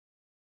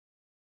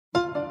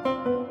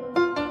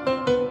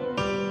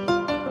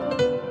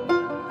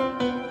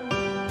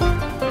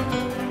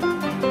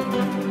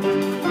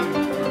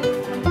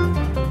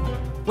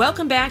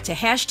Welcome back to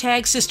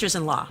Hashtag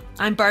Sisters-in-Law.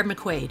 I'm Barb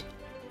McQuaid.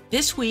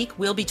 This week,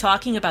 we'll be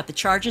talking about the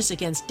charges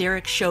against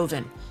Derek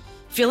Chauvin,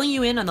 filling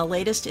you in on the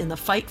latest in the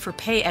fight for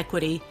pay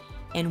equity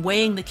and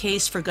weighing the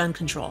case for gun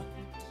control.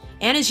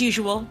 And as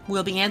usual,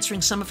 we'll be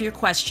answering some of your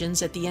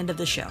questions at the end of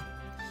the show.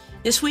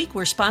 This week,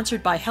 we're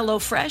sponsored by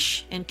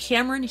HelloFresh and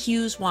Cameron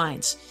Hughes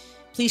Wines.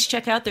 Please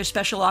check out their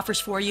special offers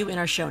for you in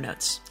our show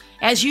notes.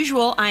 As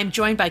usual, I'm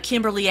joined by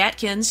Kimberly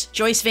Atkins,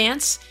 Joyce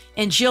Vance,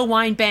 and Jill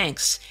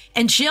Wine-Banks.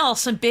 And Jill,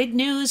 some big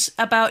news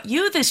about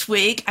you this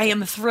week. I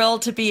am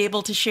thrilled to be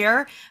able to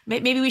share.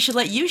 Maybe we should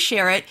let you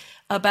share it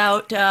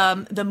about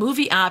the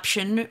movie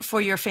option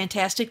for your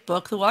fantastic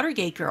book, The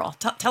Watergate Girl.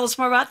 Tell us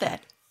more about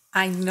that.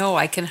 I know.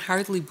 I can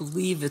hardly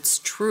believe it's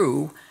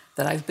true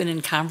that I've been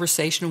in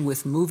conversation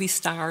with movie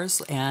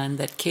stars and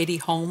that Katie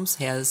Holmes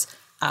has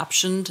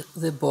optioned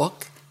the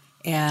book.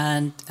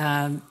 And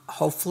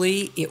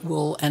hopefully it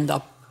will end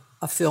up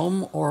a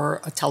film or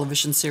a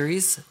television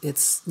series.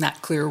 It's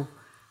not clear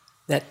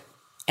that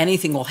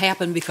anything will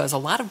happen because a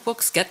lot of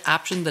books get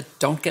optioned that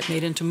don't get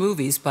made into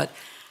movies, but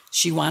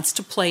she wants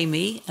to play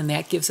me, and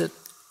that gives it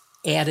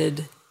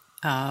added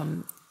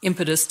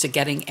impetus to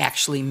getting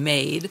actually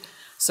made.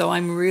 So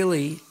I'm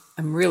really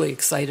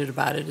excited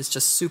about it. It's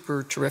just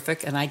super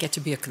terrific, and I get to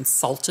be a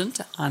consultant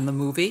on the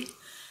movie.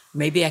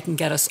 Maybe I can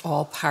get us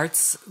all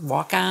parts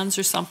walk-ons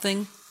or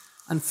something.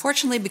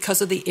 Unfortunately,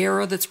 because of the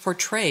era that's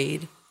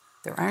portrayed,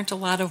 there aren't a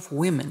lot of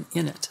women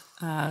in it.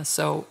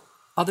 So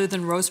other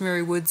than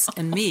Rosemary Woods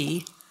and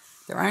me,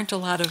 there aren't a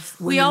lot of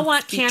women. We all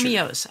want featured.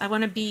 cameos. I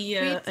want to be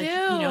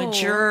a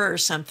juror or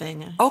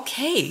something.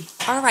 Okay.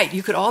 All right.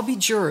 You could all be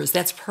jurors.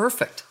 That's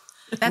perfect.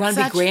 You want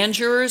to be grand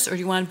jurors or do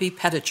you want to be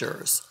petit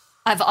jurors?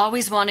 I've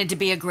always wanted to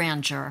be a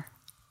grand juror.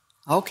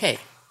 Okay.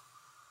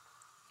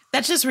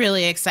 That's just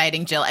really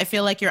exciting, Jill. I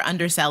feel like you're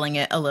underselling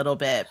it a little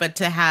bit, but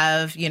to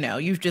have,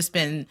 you've just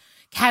been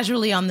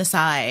casually on the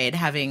side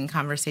having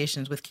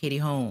conversations with Katie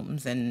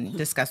Holmes and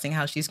discussing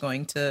how she's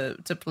going to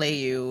play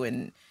you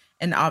and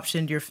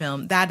optioned your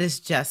film. That is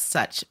just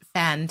such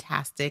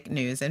fantastic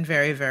news and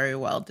very, very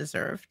well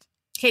deserved.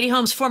 Katie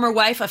Holmes, former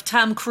wife of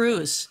Tom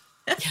Cruise.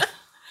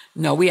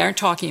 No, we aren't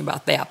talking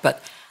about that,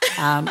 but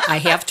I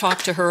have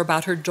talked to her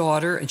about her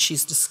daughter, and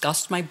she's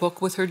discussed my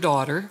book with her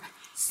daughter.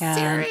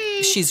 And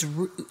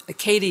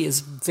Katie is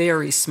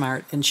very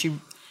smart,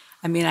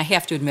 and I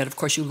have to admit, of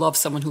course, you love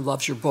someone who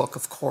loves your book,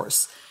 of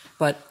course,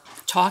 but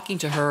talking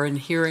to her and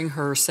hearing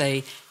her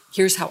say,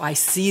 here's how I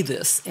see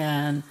this,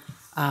 and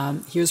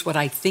here's what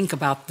I think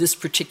about this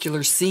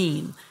particular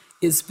scene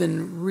has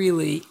been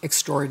really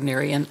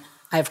extraordinary. And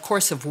I, of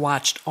course, have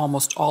watched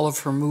almost all of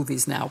her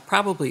movies now,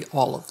 probably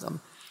all of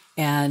them.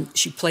 And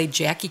she played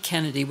Jackie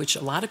Kennedy, which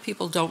a lot of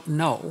people don't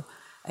know,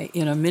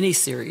 in a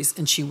miniseries,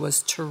 and she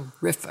was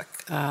terrific.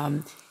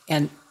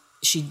 And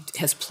she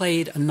has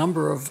played a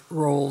number of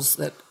roles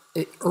that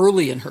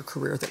early in her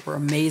career that were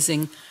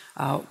amazing.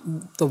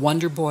 The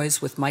Wonder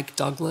Boys with Mike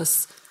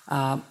Douglas,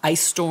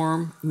 Ice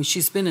Storm. I mean,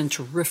 she's been in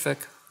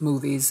terrific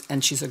movies,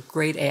 and she's a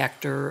great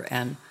actor.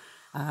 And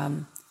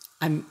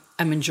I'm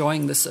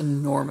enjoying this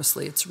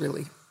enormously. It's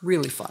really,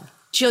 really fun.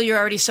 Jill, you're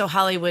already so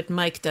Hollywood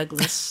Mike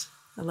Douglas.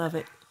 I love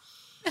it.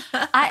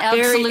 I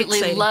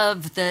absolutely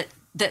love that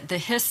the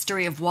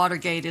history of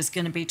Watergate is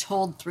going to be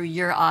told through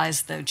your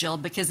eyes, though, Jill,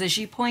 because as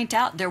you point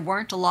out, there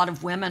weren't a lot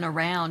of women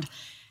around.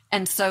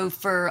 And so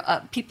for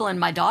people in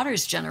my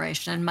daughter's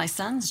generation and my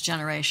son's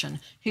generation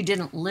who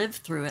didn't live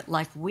through it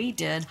like we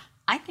did,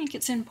 I think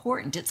it's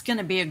important. It's going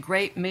to be a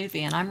great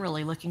movie, and I'm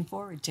really looking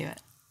forward to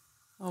it.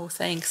 Oh,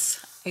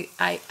 thanks.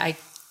 I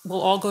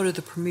we'll all go to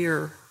the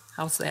premiere.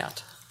 How's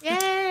that?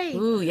 Yay!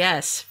 Ooh,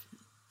 yes.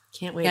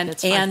 Can't wait.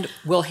 That's fun. And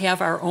we'll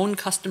have our own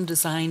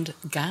custom-designed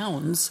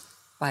gowns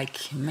by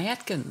Kim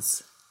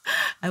Atkins.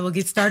 I will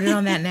get started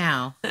on that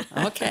now.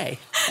 Okay.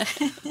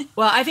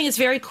 Well, I think it's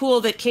very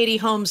cool that Katie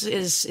Holmes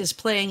is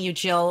playing you,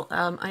 Jill.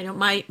 I know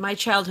my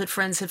childhood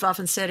friends have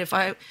often said if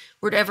I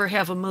were to ever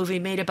have a movie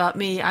made about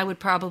me, I would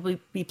probably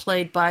be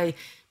played by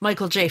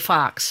Michael J.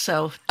 Fox.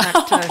 So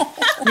not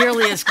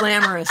nearly as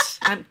glamorous.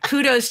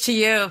 Kudos to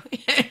you.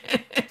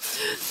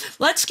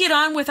 Let's get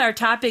on with our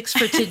topics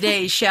for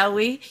today, shall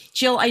we?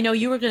 Jill, I know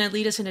you were going to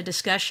lead us in a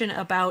discussion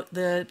about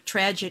the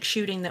tragic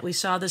shooting that we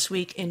saw this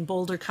week in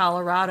Boulder,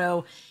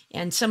 Colorado,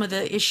 and some of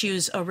the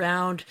issues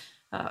around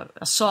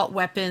assault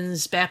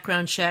weapons,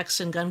 background checks,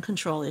 and gun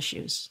control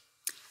issues.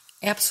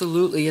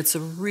 Absolutely. It's a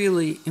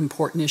really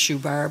important issue,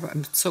 Barb.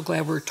 I'm so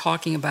glad we're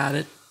talking about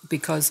it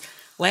because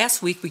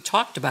last week we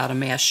talked about a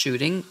mass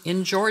shooting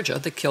in Georgia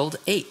that killed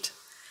 8.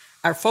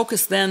 Our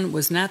focus then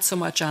was not so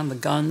much on the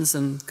guns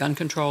and gun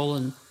control,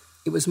 and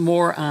it was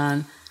more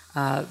on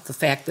the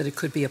fact that it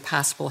could be a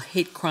possible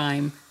hate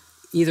crime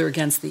either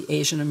against the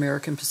Asian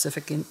American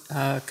Pacific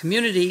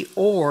community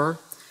or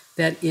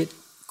that it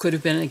could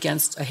have been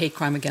against a hate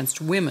crime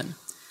against women.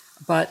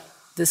 But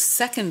the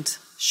second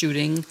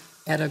shooting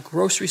at a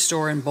grocery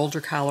store in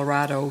Boulder,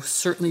 Colorado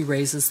certainly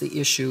raises the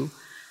issue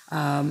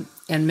and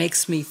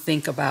makes me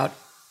think about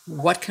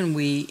what can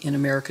we in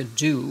America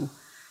do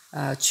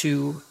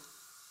to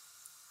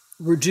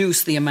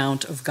reduce the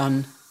amount of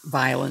gun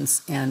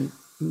violence and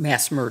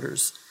mass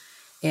murders.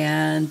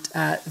 And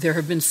there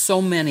have been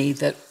so many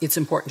that it's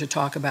important to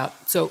talk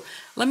about. So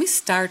let me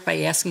start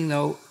by asking,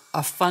 though,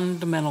 a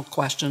fundamental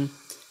question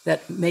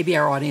that maybe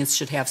our audience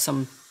should have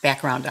some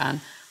background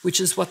on, which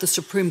is what the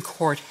Supreme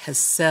Court has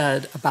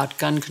said about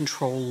gun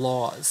control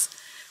laws.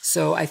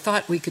 So I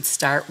thought we could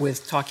start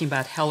with talking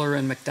about Heller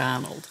and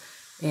McDonald.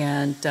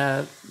 And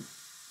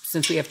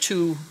since we have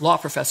two law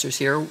professors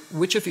here,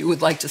 which of you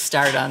would like to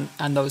start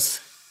on those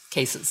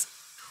cases?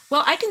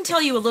 Well, I can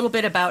tell you a little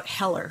bit about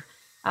Heller.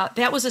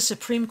 That was a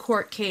Supreme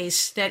Court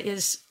case that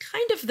is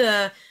kind of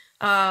the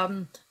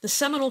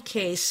seminal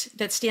case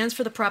that stands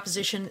for the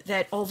proposition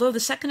that although the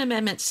Second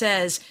Amendment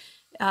says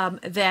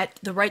that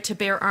the right to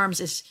bear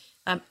arms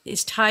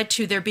is tied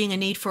to there being a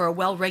need for a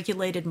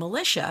well-regulated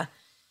militia,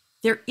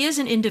 there is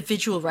an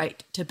individual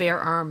right to bear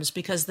arms,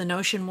 because the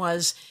notion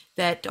was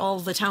that all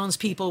the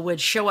townspeople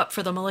would show up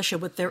for the militia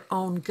with their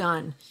own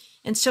gun.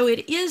 And so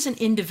it is an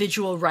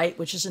individual right,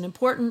 which is an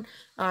important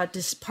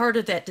part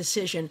of that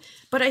decision.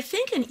 But I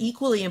think an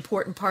equally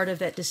important part of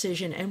that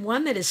decision, and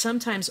one that is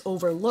sometimes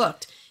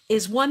overlooked,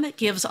 is one that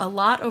gives a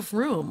lot of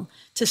room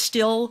to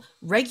still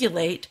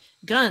regulate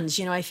guns.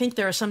 You know, I think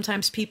there are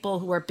sometimes people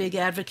who are big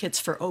advocates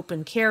for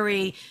open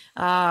carry,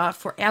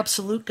 for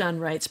absolute gun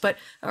rights. But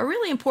a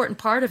really important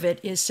part of it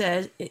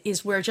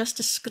is where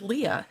Justice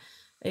Scalia,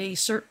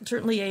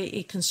 certainly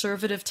a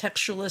conservative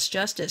textualist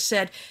justice,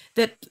 said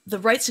that the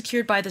right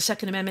secured by the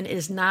Second Amendment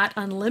is not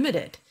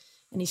unlimited.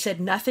 And he said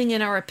nothing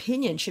in our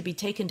opinion should be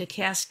taken to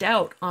cast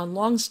doubt on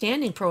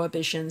longstanding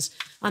prohibitions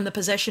on the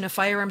possession of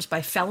firearms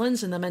by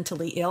felons and the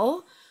mentally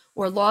ill,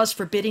 or laws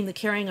forbidding the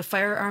carrying of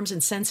firearms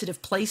in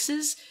sensitive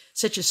places,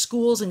 such as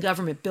schools and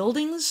government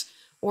buildings,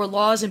 or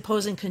laws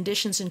imposing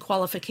conditions and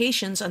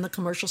qualifications on the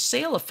commercial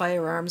sale of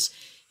firearms.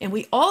 And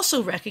we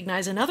also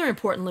recognize another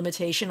important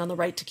limitation on the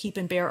right to keep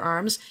and bear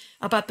arms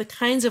about the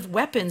kinds of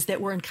weapons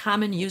that were in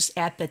common use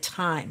at the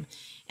time.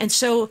 And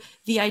so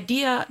the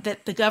idea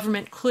that the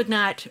government could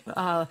not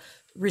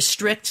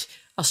restrict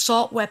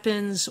assault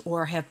weapons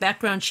or have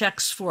background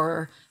checks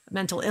for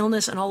mental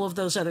illness and all of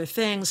those other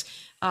things,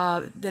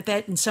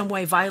 that in some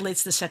way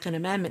violates the Second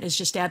Amendment, is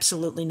just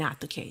absolutely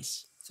not the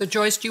case. So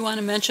Joyce, do you want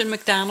to mention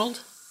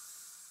McDonald?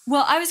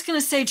 Well, I was going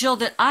to say, Jill,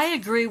 that I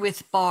agree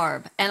with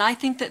Barb, and I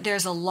think that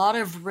there's a lot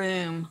of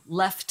room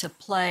left to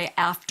play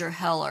after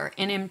Heller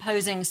in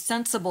imposing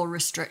sensible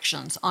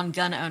restrictions on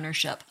gun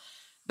ownership,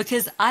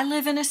 because I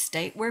live in a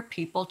state where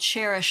people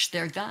cherish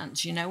their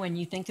guns. You know, when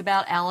you think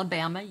about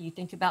Alabama, you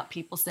think about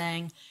people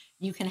saying,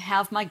 you can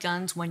have my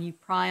guns when you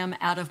pry them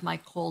out of my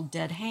cold,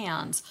 dead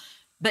hands.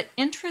 But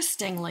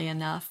interestingly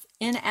enough,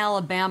 in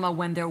Alabama,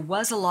 when there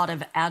was a lot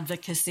of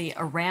advocacy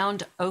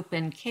around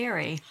open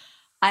carry,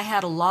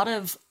 I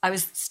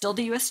was still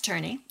the U.S.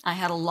 Attorney. I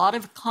had a lot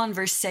of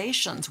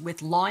conversations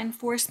with law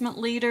enforcement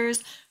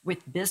leaders,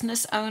 with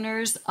business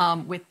owners,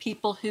 with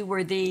people who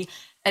were the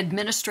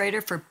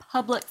administrator for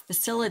public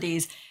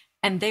facilities.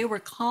 And they were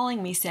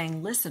calling me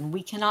saying, listen,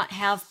 we cannot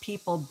have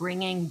people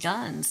bringing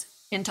guns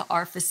into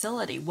our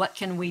facility. What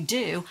can we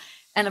do?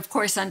 And of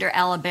course, under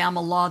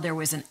Alabama law, there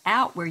was an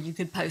out where you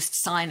could post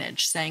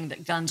signage saying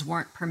that guns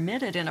weren't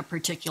permitted in a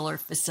particular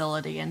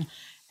facility. And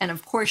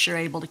of course, you're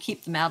able to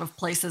keep them out of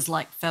places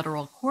like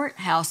federal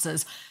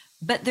courthouses.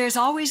 But there's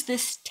always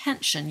this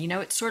tension. You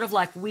know, it's sort of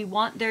like we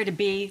want there to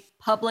be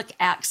public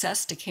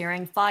access to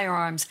carrying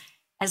firearms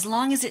as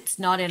long as it's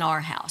not in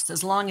our house,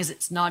 as long as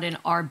it's not in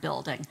our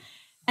building.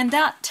 And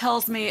that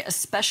tells me,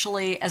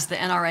 especially as the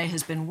NRA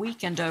has been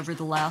weakened over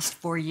the last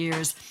 4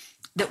 years,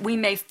 that we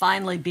may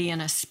finally be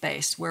in a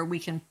space where we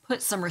can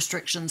put some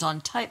restrictions on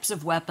types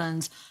of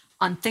weapons,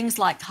 on things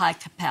like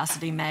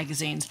high-capacity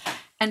magazines.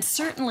 And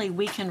certainly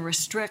we can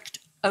restrict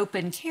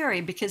open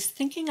carry, because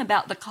thinking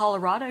about the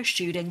Colorado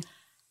shooting,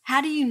 how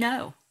do you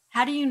know?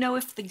 How do you know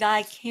if the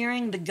guy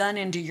carrying the gun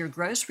into your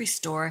grocery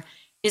store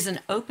is an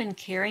open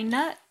carry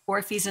nut or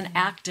if he's an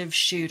active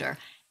shooter?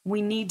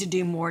 We need to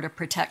do more to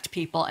protect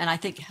people, and I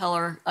think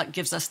Heller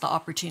gives us the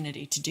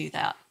opportunity to do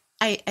that.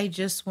 I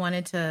just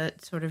wanted to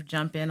sort of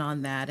jump in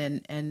on that,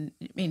 and I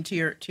mean,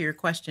 to your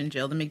question,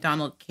 Jill, the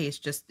McDonald case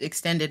just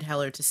extended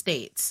Heller to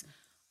states,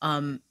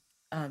 and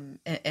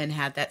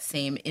had that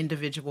same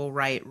individual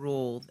right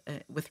rule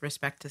with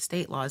respect to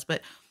state laws.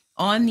 But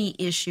on the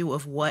issue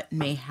of what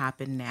may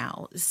happen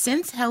now,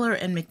 since Heller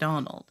and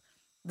McDonald,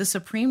 the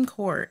Supreme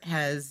Court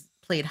has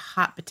played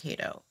hot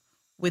potato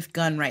with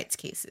gun rights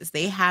cases.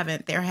 There's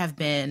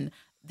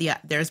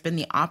been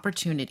the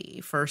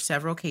opportunity for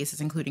several cases,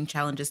 including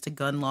challenges to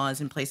gun laws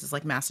in places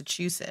like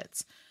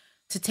Massachusetts,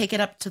 to take it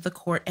up to the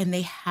court, and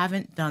they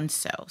haven't done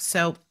so.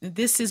 So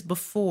this is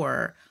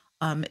before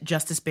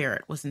Justice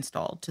Barrett was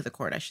installed to the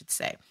court, I should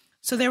say.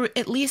 So there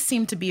at least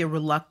seemed to be a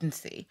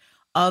reluctancy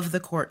of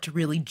the court to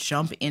really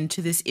jump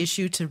into this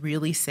issue, to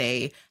really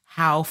say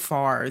how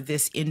far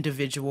this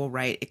individual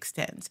right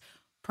extends.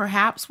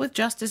 Perhaps with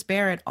Justice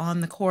Barrett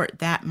on the court,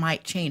 that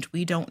might change.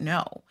 We don't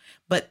know.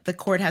 But the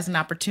court has an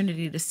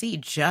opportunity to see.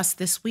 Just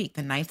this week,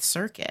 the Ninth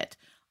Circuit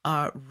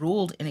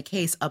ruled in a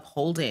case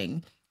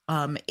upholding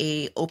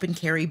a open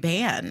carry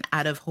ban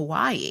out of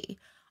Hawaii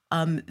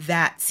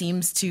that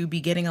seems to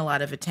be getting a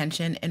lot of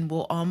attention and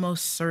will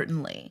almost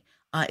certainly,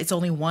 it's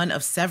only one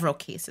of several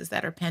cases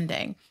that are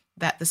pending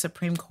that the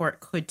Supreme Court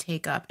could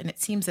take up. And it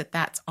seems that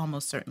that's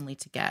almost certainly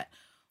to get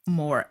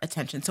more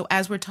attention. So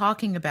as we're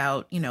talking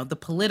about, the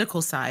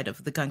political side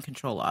of the gun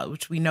control law,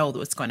 which we know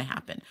what's going to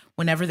happen,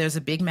 whenever there's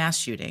a big mass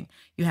shooting,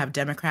 you have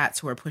Democrats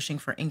who are pushing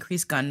for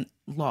increased gun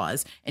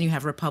laws, and you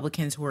have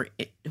Republicans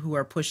who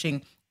are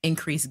pushing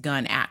increased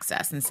gun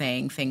access and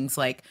saying things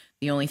like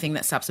the only thing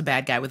that stops a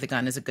bad guy with a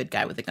gun is a good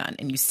guy with a gun.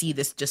 And you see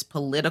this just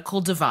political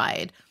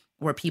divide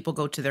where people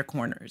go to their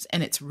corners.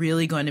 And it's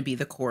really going to be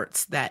the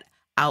courts that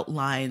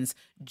outlines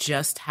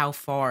just how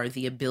far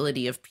the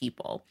ability of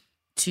people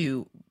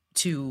to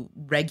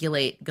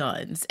regulate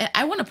guns. And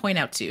I want to point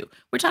out too,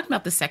 we're talking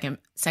about the Second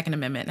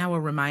Amendment. And I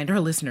will remind our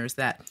listeners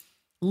that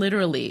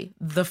literally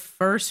the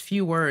first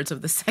few words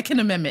of the Second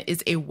Amendment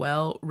is a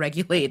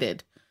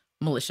well-regulated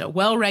militia.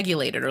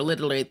 Well-regulated, or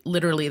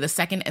literally the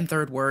second and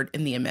third word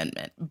in the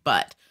amendment.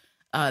 But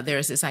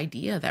there's this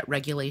idea that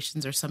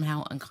regulations are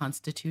somehow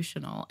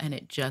unconstitutional, and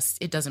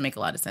it doesn't make a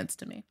lot of sense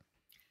to me.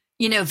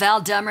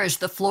 Val Demers,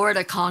 the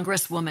Florida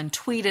congresswoman,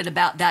 tweeted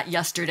about that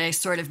yesterday,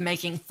 sort of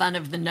making fun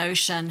of the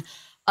notion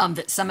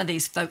that some of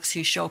these folks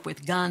who show up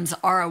with guns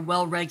are a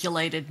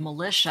well-regulated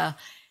militia.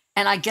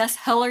 And I guess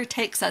Heller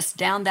takes us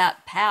down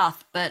that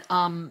path. But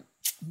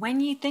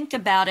when you think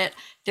about it,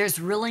 there's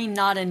really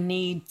not a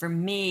need for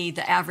me,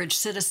 the average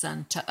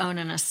citizen, to own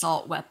an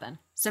assault weapon.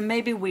 So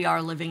maybe we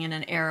are living in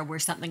an era where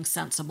something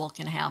sensible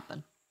can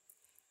happen.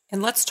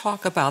 And let's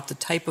talk about the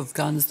type of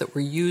guns that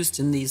were used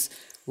in these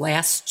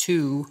last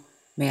two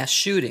mass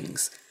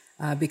shootings,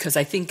 because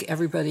I think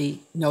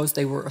everybody knows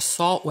they were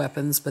assault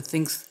weapons, but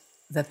thinks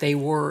that they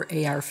were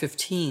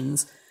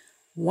AR-15s.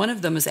 One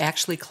of them is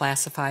actually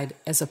classified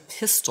as a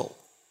pistol.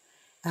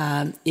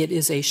 It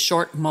is a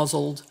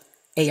short-muzzled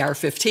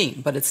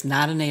AR-15, but it's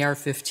not an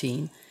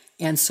AR-15,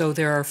 and so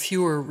there are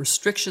fewer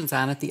restrictions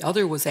on it. The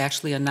other was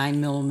actually a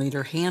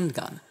 9mm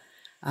handgun.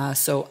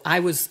 So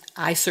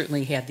I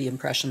certainly had the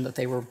impression that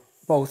they were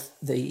both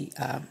the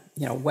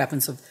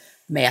weapons of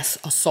mass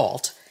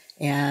assault.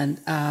 And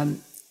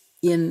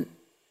in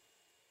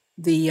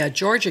the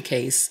Georgia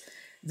case,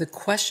 the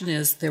question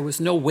is, there was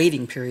no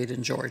waiting period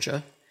in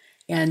Georgia.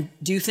 And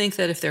do you think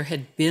that if there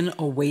had been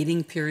a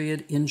waiting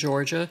period in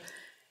Georgia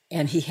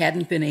and he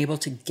hadn't been able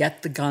to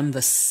get the gun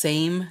the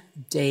same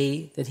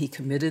day that he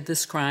committed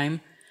this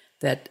crime,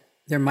 that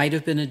there might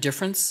have been a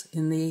difference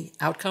in the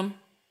outcome?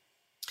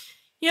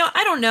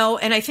 I don't know.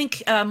 And I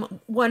think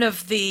one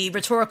of the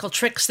rhetorical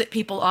tricks that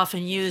people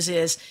often use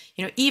is,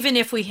 even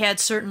if we had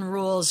certain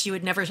rules, you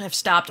would never have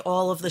stopped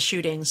all of the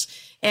shootings.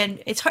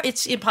 And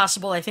it's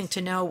impossible, I think,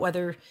 to know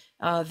whether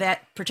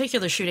that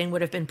particular shooting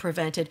would have been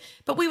prevented.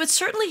 But we would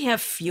certainly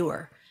have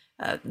fewer.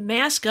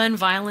 Mass gun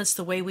violence,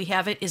 the way we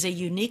have it, is a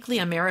uniquely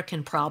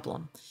American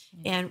problem.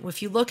 And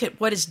if you look at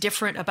what is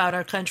different about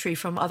our country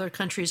from other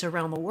countries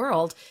around the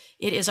world,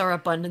 it is our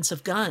abundance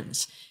of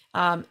guns.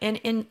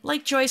 And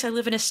like Joyce, I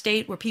live in a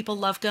state where people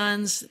love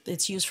guns.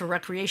 It's used for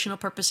recreational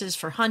purposes,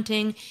 for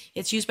hunting.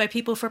 It's used by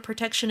people for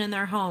protection in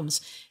their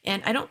homes.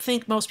 And I don't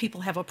think most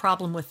people have a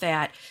problem with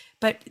that.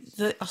 But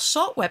the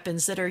assault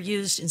weapons that are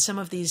used in some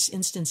of these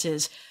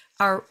instances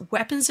are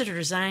weapons that are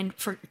designed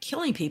for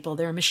killing people.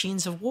 They're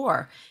machines of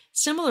war.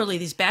 Similarly,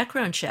 these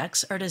background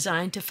checks are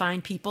designed to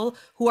find people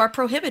who are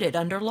prohibited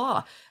under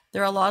law.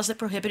 There are laws that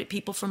prohibit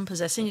people from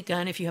possessing a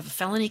gun if you have a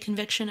felony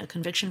conviction, a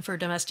conviction for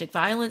domestic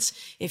violence,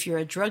 if you're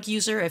a drug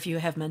user, if you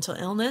have mental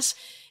illness.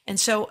 And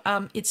so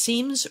it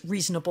seems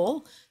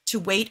reasonable to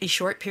wait a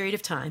short period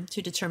of time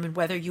to determine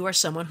whether you are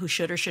someone who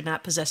should or should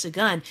not possess a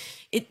gun.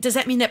 Does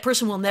that mean that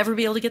person will never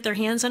be able to get their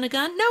hands on a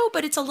gun? No,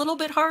 but it's a little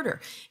bit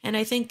harder. And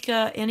I think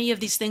any of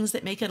these things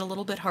that make it a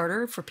little bit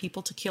harder for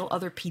people to kill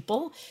other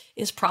people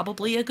is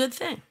probably a good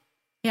thing.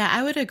 Yeah,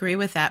 I would agree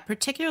with that,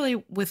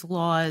 particularly with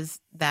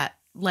laws that,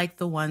 like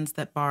the ones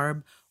that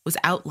Barb was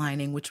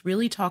outlining, which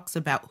really talks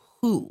about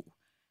who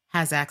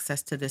has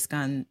access to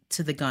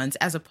the guns,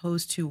 as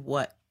opposed to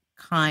what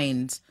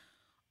kinds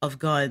of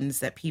guns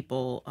that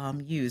people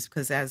use.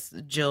 Because as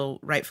Jill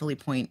rightfully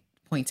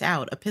points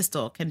out, a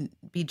pistol can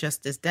be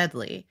just as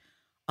deadly.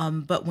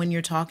 But when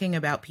you're talking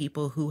about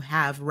people who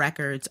have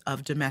records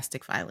of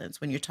domestic violence,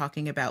 when you're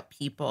talking about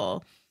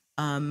people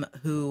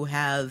who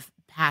have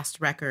past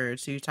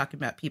records, so you're talking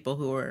about people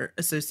who are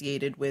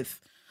associated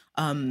with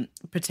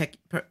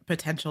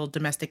potential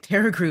domestic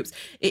terror groups,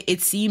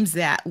 it seems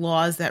that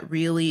laws that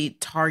really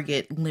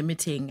target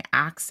limiting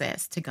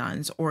access to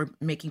guns, or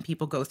making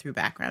people go through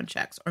background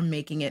checks, or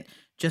making it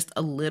just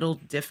a little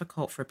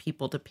difficult for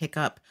people to pick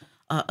up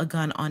a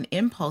gun on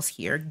impulse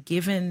here,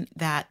 given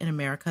that in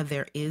America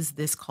there is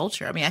this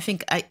culture. I mean, I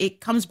think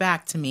it comes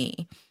back to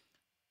me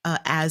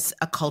as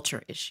a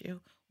culture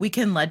issue. We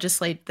can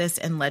legislate this,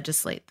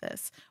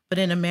 but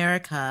in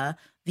America,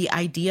 the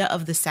idea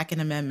of the Second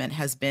Amendment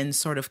has been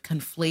sort of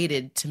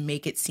conflated to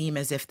make it seem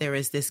as if there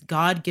is this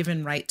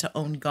God-given right to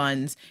own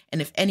guns.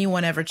 And if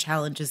anyone ever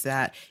challenges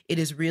that, it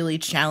is really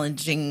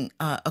challenging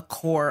a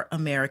core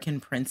American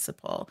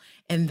principle.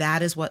 And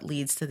that is what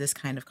leads to this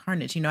kind of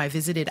carnage. I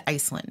visited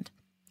Iceland,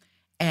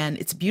 and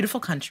it's a beautiful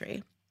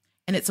country.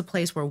 And it's a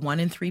place where 1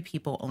 in 3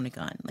 people own a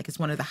gun. Like, it's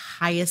one of the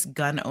highest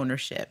gun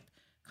ownership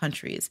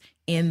countries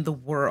in the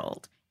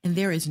world. And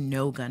there is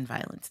no gun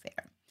violence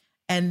there.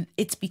 And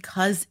it's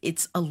because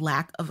it's a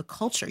lack of a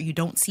culture. You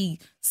don't see,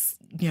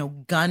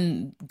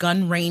 gun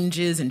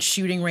ranges and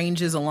shooting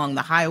ranges along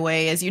the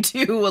highway as you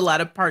do a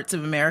lot of parts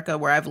of America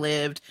where I've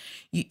lived.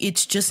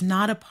 It's just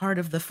not a part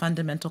of the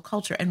fundamental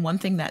culture. And one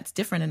thing that's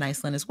different in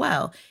Iceland as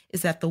well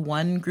is that the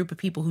one group of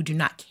people who do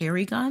not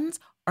carry guns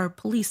are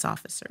police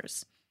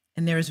officers.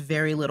 And there is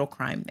very little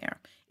crime there.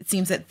 It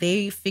seems that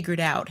they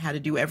figured out how to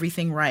do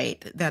everything right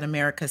that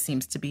America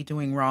seems to be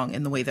doing wrong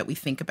in the way that we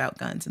think about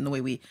guns and the way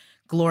we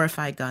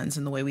glorify guns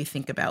and the way we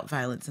think about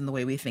violence and the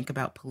way we think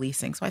about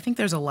policing. So I think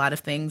there's a lot of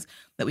things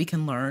that we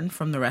can learn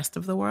from the rest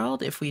of the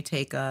world if we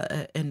take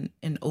an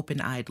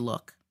open-eyed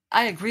look.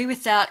 I agree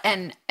with that.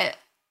 And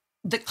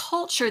the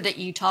culture that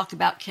you talk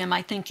about, Kim,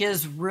 I think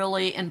is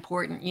really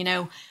important.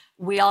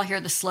 We all hear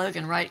the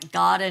slogan, right?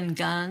 God and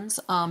guns.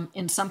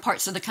 In some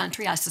parts of the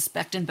country, I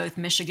suspect in both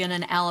Michigan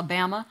and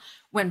Alabama,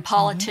 when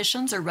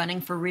politicians are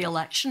running for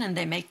re-election and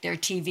they make their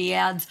TV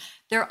ads,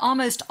 they're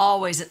almost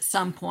always at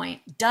some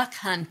point duck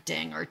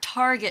hunting or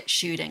target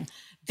shooting.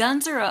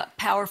 Guns are a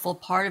powerful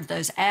part of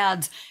those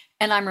ads.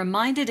 And I'm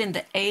reminded in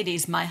the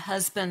 80s, my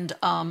husband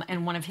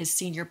and one of his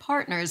senior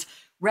partners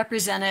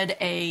represented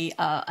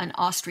an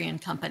Austrian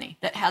company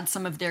that had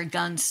some of their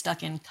guns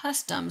stuck in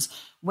customs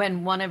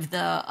when one of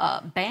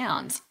the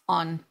bans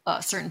on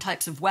certain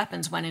types of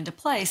weapons went into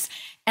place.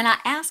 And I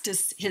asked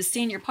his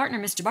senior partner,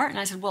 Mr. Barton,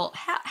 I said, well,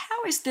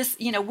 how is this,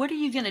 what are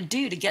you going to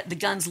do to get the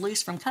guns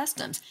loose from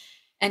customs?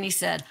 And he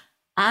said,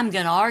 I'm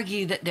going to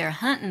argue that they're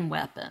hunting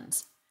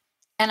weapons.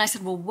 And I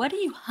said, well, what do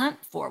you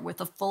hunt for with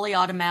a fully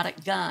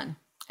automatic gun?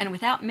 And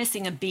without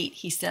missing a beat,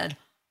 he said,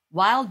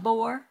 wild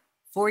boar,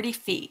 40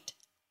 feet.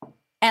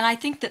 And I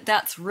think that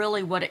that's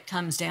really what it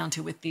comes down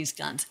to with these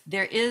guns.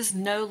 There is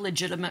no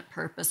legitimate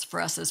purpose for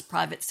us as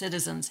private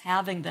citizens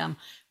having them.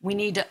 We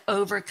need to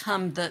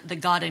overcome the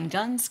God and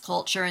guns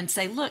culture and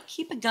say, look,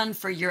 keep a gun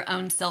for your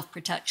own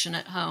self-protection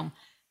at home,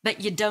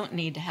 but you don't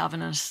need to have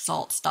an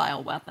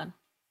assault-style weapon.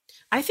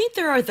 I think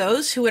there are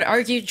those who would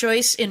argue,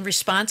 Joyce, in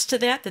response to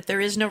that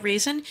there is no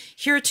reason.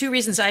 Here are 2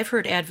 reasons I've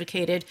heard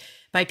advocated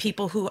by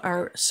people who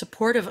are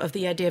supportive of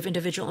the idea of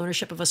individual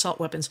ownership of assault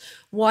weapons.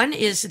 One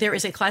is there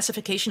is a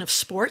classification of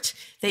sport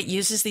that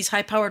uses these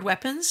high-powered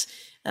weapons.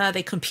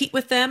 They compete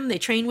with them, they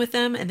train with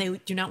them, and they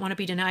do not want to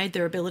be denied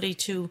their ability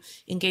to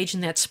engage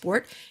in that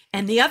sport.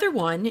 And the other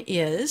one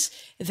is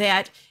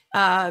that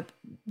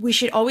we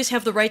should always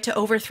have the right to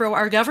overthrow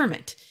our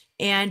government.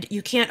 And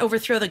you can't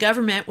overthrow the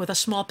government with a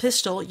small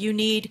pistol. You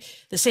need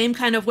the same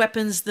kind of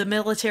weapons the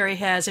military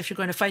has if you're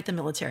going to fight the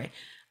military.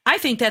 I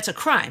think that's a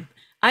crime.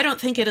 I don't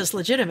think it is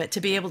legitimate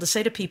to be able to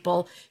say to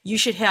people, you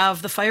should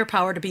have the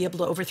firepower to be able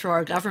to overthrow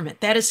our government.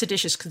 That is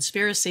seditious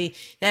conspiracy.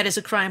 That is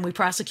a crime. We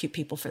prosecute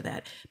people for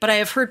that. But I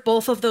have heard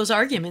both of those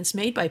arguments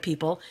made by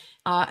people,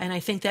 and I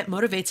think that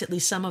motivates at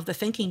least some of the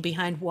thinking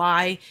behind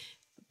why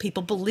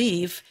people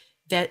believe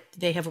that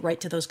they have a right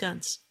to those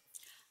guns.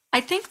 I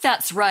think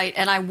that's right.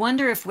 And I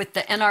wonder if with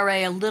the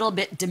NRA a little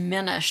bit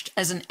diminished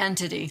as an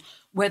entity,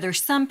 whether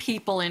some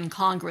people in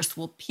Congress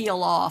will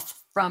peel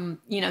off from,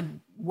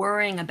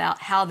 worrying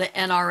about how the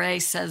NRA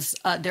says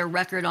their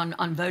record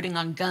on voting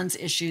on guns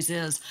issues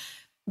is.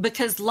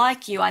 Because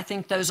like you, I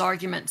think those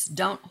arguments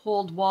don't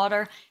hold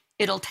water.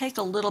 It'll take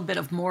a little bit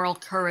of moral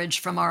courage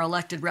from our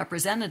elected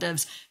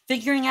representatives,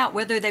 figuring out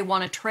whether they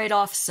want to trade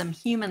off some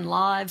human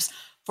lives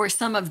for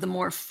some of the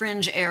more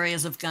fringe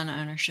areas of gun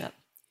ownership.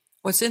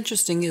 What's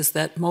interesting is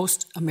that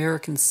most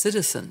American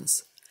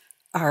citizens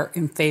are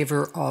in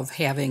favor of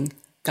having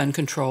gun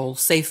control,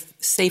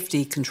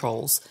 safety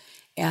controls,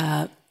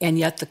 and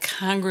yet the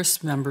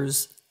Congress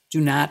members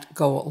do not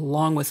go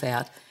along with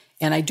that.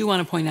 And I do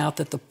want to point out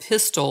that the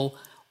pistol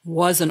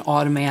was an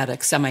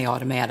automatic,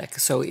 semi-automatic,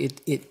 so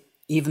it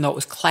even though it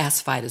was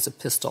classified as a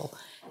pistol,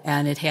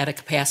 and it had a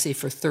capacity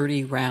for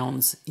 30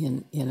 rounds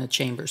in a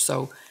chamber.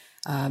 So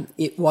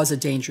it was a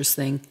dangerous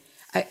thing.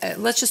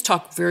 Let's just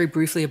talk very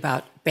briefly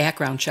about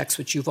background checks,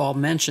 which you've all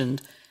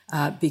mentioned,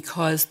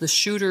 because the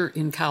shooter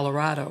in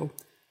Colorado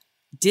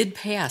did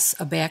pass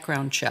a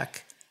background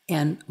check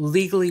and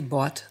legally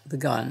bought the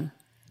gun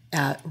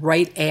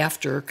right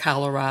after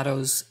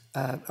Colorado's,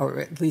 or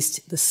at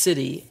least the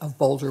city of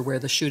Boulder, where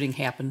the shooting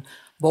happened.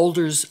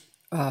 Boulder's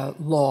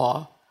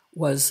law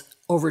was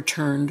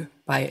overturned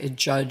by a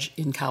judge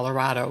in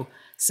Colorado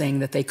saying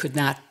that they could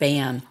not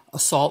ban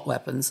assault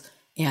weapons,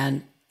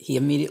 and he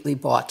immediately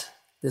bought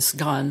this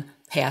gun,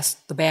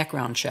 passed the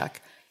background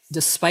check,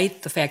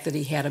 despite the fact that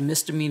he had a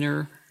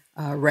misdemeanor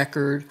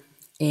record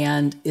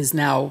and is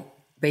now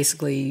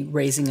basically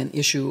raising an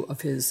issue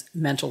of his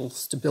mental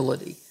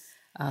stability.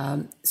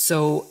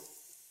 So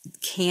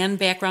Can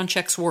background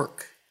checks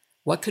work?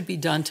 What could be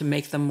done to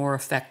make them more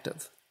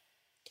effective?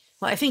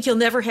 Well, I think you'll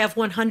never have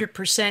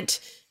 100%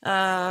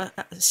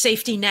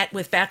 safety net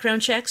with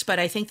background checks, but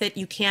I think that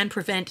you can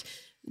prevent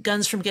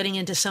guns from getting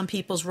into some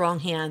people's wrong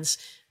hands.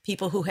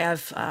 People who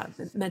have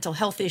mental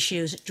health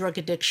issues, drug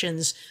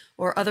addictions,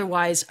 or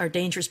otherwise are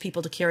dangerous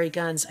people to carry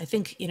guns. I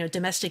think,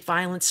 domestic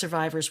violence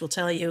survivors will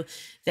tell you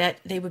that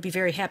they would be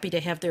very happy to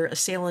have their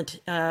assailant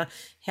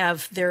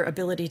have their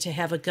ability to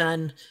have a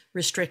gun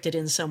restricted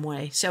in some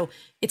way. So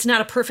it's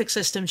not a perfect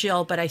system,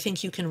 Jill, but I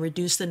think you can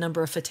reduce the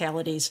number of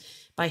fatalities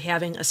by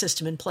having a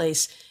system in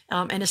place,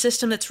 and a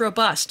system that's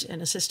robust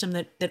and a system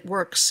that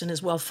works and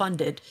is well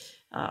funded.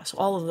 So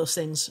all of those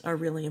things are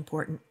really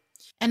important.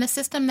 And a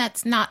system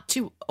that's not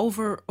too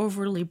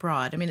overly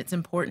broad. I mean, it's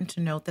important to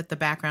note that the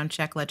background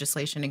check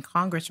legislation in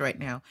Congress right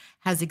now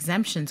has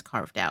exemptions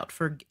carved out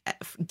for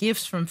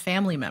gifts from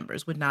family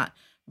members would not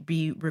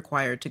be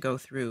required to go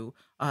through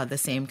the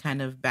same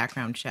kind of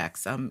background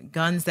checks.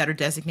 Guns that are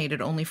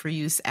designated only for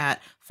use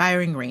at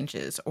firing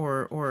ranges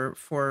or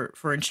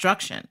for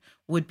instruction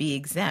would be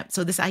exempt.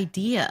 So this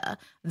idea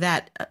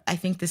that I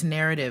think this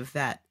narrative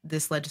that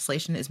this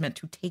legislation is meant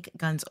to take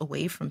guns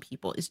away from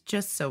people is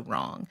just so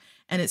wrong.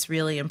 And it's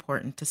really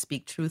important to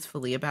speak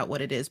truthfully about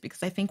what it is,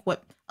 because I think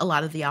what a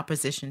lot of the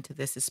opposition to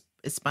this is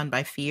spun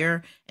by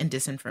fear and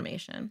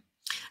disinformation.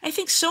 I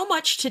think so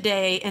much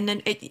today, and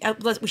then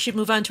we should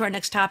move on to our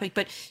next topic,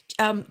 but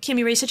Kim,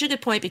 you raised such a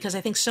good point, because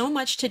I think so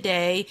much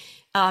today,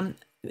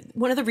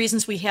 one of the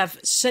reasons we have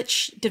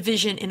such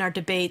division in our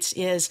debates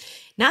is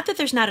not that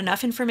there's not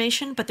enough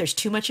information, but there's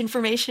too much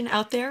information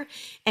out there.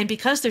 And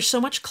because there's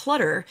so much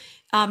clutter,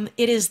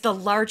 it is the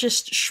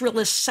largest,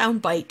 shrillest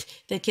soundbite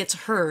that gets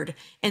heard.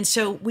 And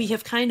so we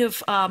have kind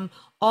of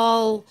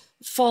all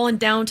fallen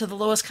down to the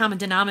lowest common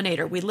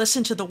denominator. We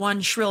listen to the one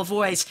shrill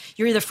voice.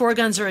 You're either for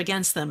guns or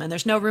against them, and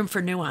there's no room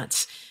for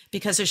nuance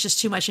because there's just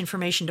too much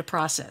information to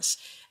process.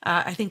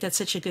 I think that's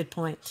such a good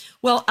point.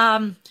 Well,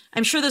 I'm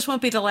sure this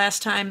won't be the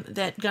last time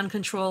that gun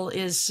control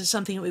is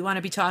something that we want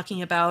to be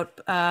talking about.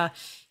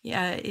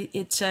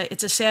 It's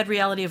a sad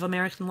reality of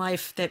American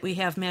life that we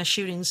have mass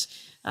shootings,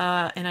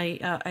 and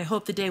I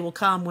hope the day will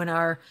come when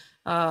our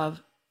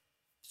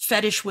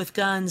fetish with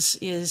guns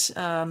is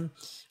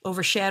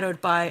overshadowed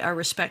by our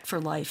respect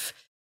for life.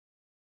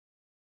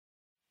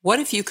 What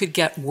if you could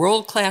get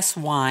world-class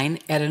wine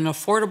at an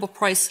affordable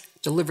price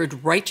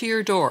delivered right to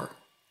your door?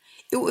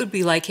 It would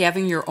be like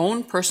having your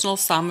own personal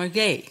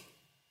sommelier.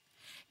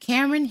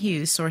 Cameron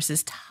Hughes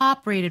sources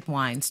top-rated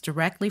wines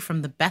directly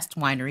from the best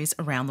wineries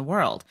around the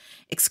world.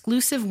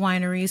 Exclusive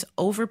wineries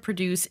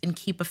overproduce and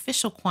keep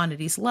official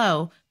quantities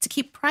low to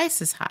keep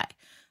prices high.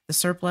 The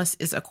surplus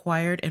is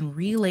acquired and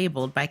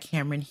relabeled by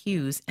Cameron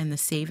Hughes, and the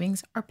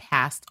savings are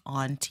passed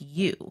on to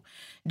you.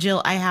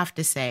 Jill, I have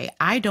to say,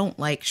 I don't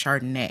like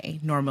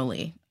Chardonnay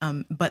normally,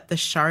 but the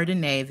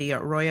Chardonnay, the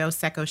Arroyo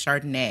Seco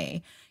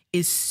Chardonnay,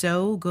 is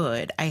so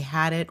good. I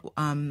had it,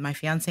 my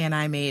fiance and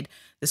I made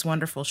this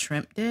wonderful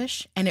shrimp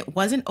dish, and it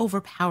wasn't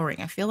overpowering.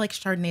 I feel like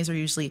Chardonnays are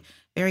usually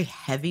very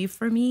heavy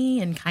for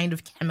me and kind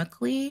of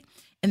chemically,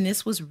 and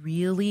this was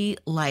really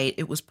light.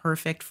 It was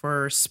perfect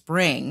for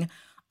spring,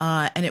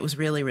 and it was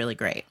really, really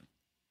great.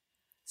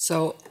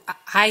 So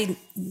I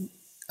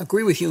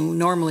agree with you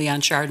normally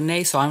on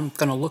Chardonnay, so I'm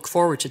going to look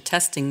forward to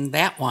testing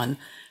that one.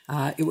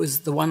 It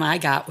was the one I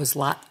got was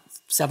lot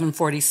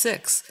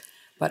 746,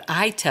 but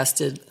I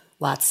tested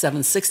lot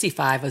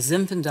 765, a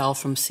Zinfandel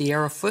from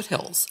Sierra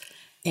Foothills.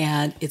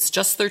 And it's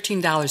just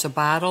 $13 a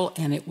bottle,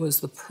 and it was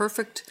the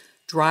perfect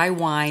dry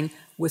wine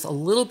with a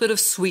little bit of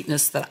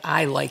sweetness that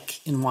I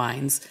like in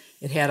wines.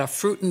 It had a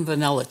fruit and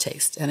vanilla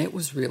taste, and it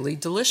was really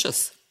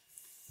delicious.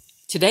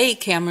 Today,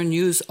 Cameron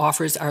Hughes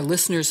offers our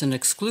listeners an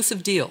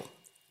exclusive deal,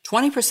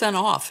 20%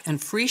 off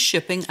and free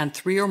shipping on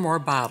 3 or more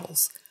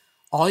bottles.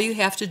 All you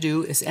have to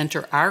do is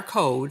enter our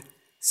code,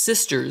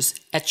 SISTERS,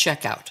 at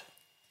checkout.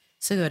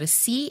 So go to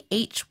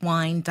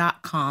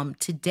chwine.com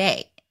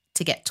today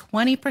to get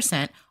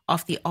 20%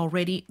 off the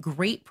already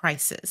great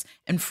prices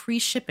and free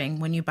shipping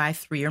when you buy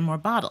 3 or more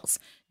bottles.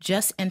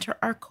 Just enter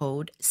our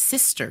code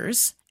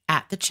SISTERS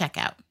at the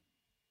checkout.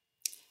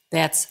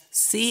 That's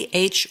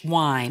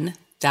chwine.com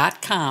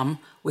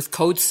with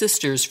code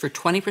SISTERS for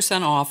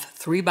 20% off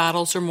 3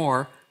 bottles or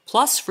more,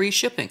 plus free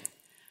shipping.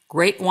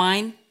 Great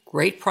wine,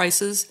 great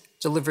prices,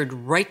 delivered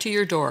right to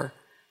your door.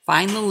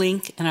 Find the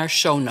link in our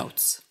show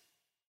notes.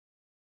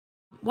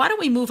 Why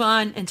don't we move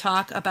on and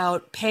talk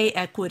about pay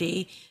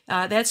equity?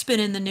 That's been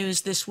in the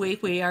news this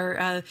week. We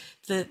are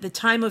the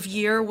time of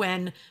year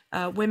when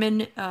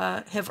women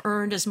have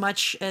earned as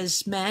much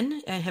as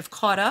men and have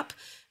caught up.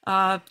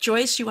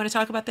 Joyce, you want to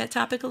talk about that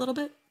topic a little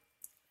bit?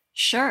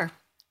 Sure.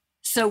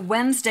 So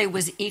Wednesday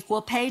was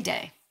Equal Pay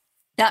Day.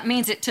 That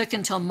means it took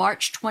until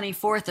March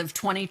 24th of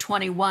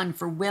 2021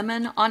 for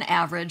women on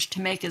average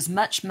to make as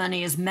much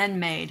money as men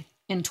made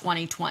in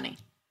 2020.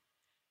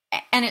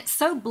 And it's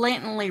so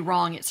blatantly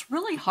wrong, it's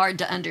really hard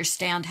to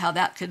understand how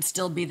that could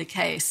still be the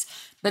case.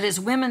 But as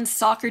women's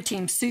soccer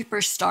team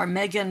superstar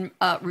Megan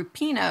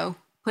Rapinoe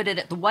put it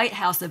at the White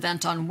House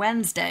event on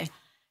Wednesday,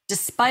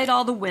 Despite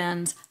all the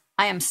wins,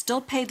 I am still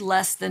paid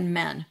less than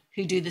men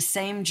who do the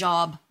same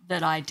job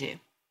that I do.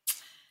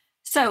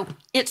 So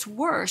it's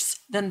worse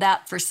than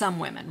that for some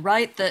women,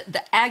 right?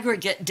 The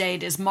aggregate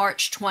date is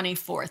March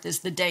 24th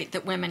is the date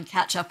that women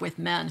catch up with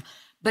men.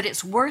 But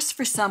it's worse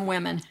for some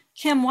women.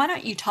 Kim, why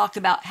don't you talk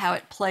about how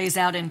it plays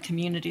out in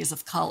communities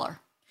of color?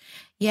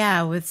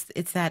 Yeah,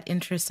 it's that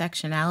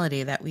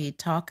intersectionality that we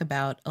talk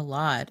about a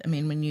lot. I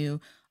mean, when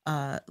you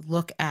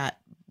look at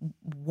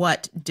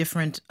what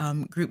different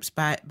groups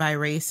by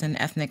race and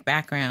ethnic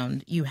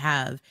background you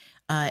have,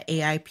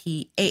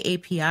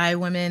 AAPI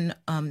women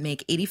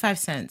make 85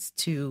 cents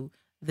to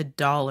the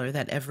dollar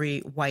that every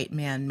white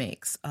man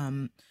makes.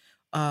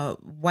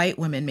 White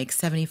women make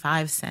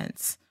 75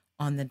 cents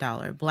on the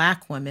dollar.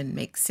 Black women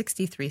make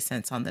 63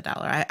 cents on the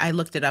dollar. I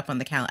looked it up on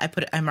the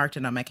calendar. I marked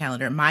it on my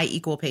calendar. My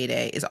equal pay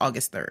day is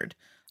August 3rd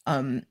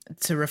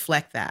to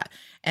reflect that.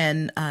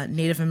 And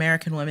Native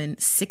American women,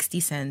 60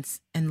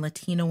 cents, and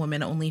Latino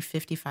women, only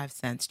 55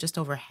 cents, just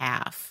over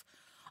half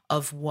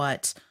of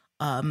what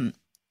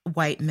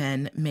white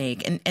men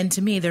make. And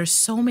to me, there's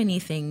so many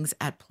things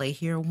at play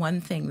here. One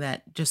thing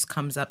that just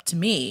comes up to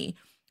me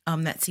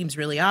that seems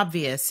really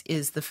obvious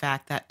is the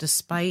fact that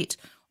despite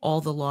all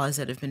the laws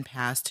that have been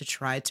passed to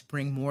try to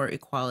bring more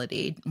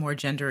equality, more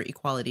gender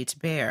equality to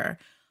bear,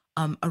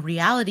 a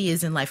reality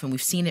is in life, and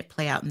we've seen it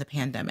play out in the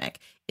pandemic,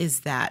 is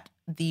that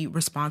the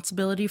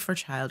responsibility for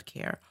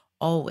childcare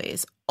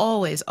always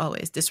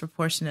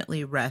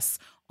disproportionately rests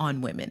on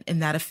women.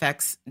 And that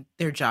affects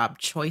their job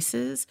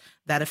choices.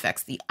 That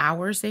affects the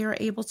hours they are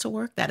able to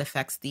work. That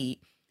affects it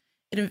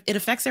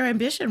affects their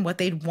ambition, what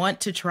they'd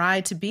want to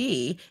try to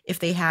be if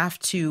they have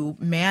to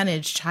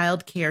manage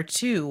childcare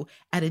too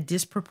at a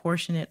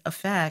disproportionate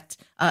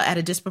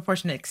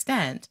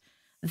extent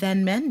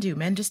than men do.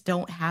 Men just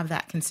don't have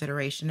that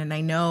consideration. And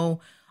I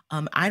know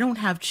I don't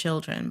have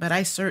children, but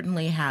I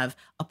certainly have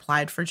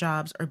applied for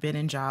jobs or been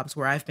in jobs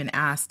where I've been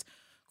asked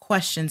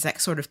questions that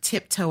sort of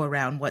tiptoe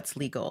around what's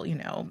legal,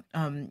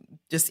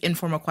 just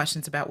informal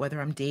questions about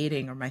whether I'm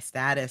dating or my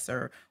status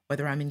or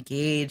whether I'm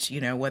engaged,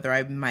 whether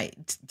I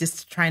might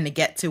just trying to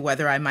get to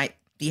whether I might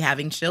be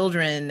having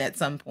children at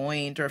some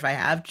point or if I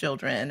have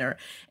children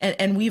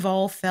and we've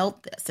all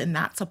felt this. And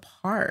that's a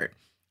part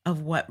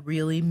of what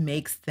really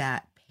makes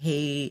that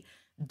pay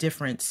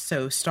difference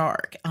so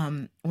stark.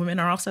 Women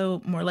are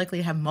also more likely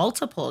to have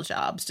multiple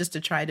jobs just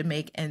to try to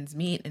make ends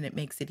meet. And it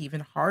makes it even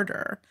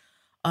harder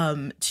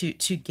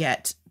to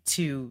get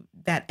to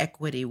that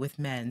equity with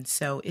men.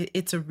 So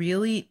it's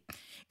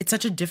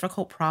such a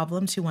difficult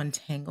problem to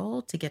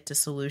untangle, to get to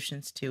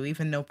solutions to,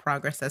 even though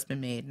progress has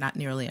been made, not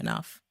nearly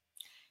enough.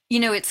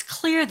 It's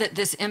clear that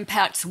this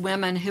impacts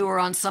women who are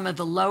on some of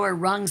the lower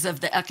rungs of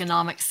the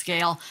economic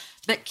scale.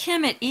 But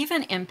Kim, it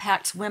even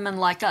impacts women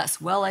like us,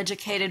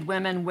 well-educated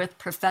women with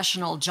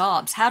professional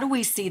jobs. How do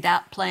we see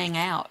that playing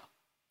out?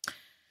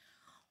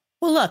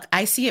 Well, look,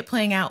 I see it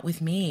playing out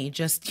with me.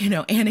 Just,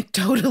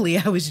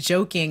 anecdotally, I was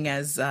joking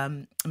as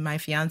my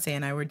fiance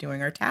and I were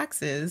doing our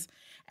taxes,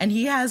 and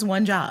he has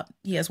one job.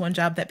 He has one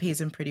job that pays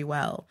him pretty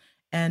well.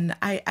 And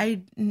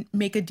I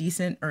make a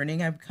decent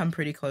earning. I've come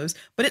pretty close,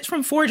 but it's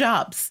from 4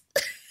 jobs.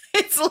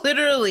 It's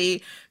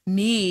literally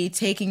me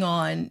taking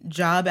on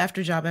job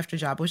after job after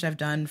job, which I've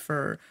done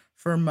for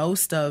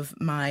most of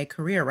my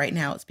career. Right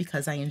now, it's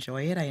because I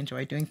enjoy it. I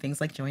enjoy doing things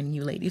like joining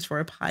you ladies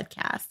for a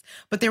podcast.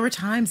 But there were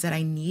times that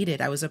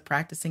I was a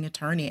practicing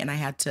attorney and I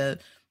had to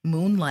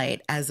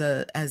moonlight as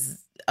a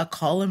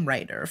column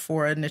writer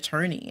for an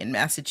attorney in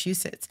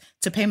Massachusetts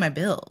to pay my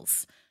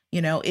bills.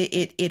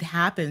 It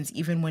happens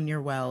even when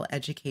you're well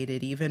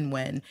educated, even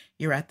when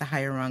you're at the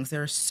higher rungs.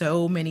 There are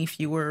so many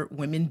fewer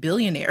women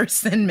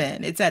billionaires than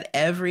men. It's at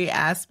every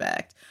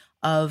aspect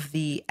of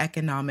the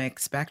economic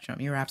spectrum.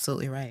 You're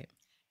absolutely right.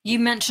 You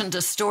mentioned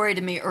a story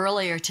to me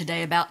earlier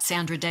today about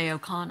Sandra Day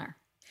O'Connor.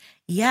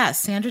 Yeah,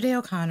 Sandra Day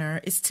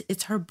O'Connor.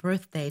 It's her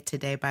birthday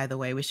today, by the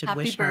way. We should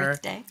wish her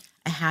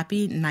a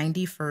happy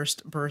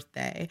 91st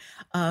birthday.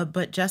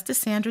 But Justice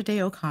Sandra Day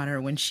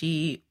O'Connor, when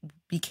she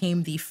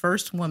became the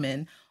first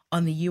woman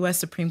on the U.S.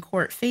 Supreme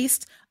Court,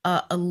 faced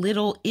a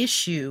little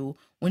issue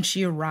when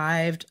she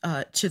arrived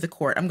to the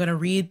court. I'm going to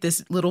read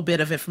this little bit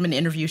of it from an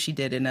interview she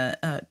did in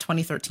a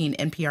 2013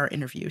 NPR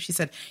interview. She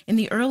said, "In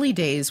the early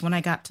days when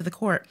I got to the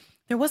court,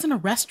 there wasn't a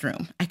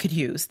restroom I could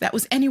use that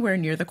was anywhere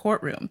near the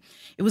courtroom.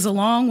 It was a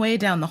long way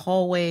down the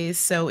hallways,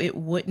 so it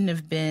wouldn't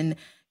have been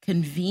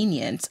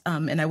convenient,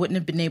 and I wouldn't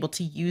have been able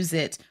to use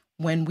it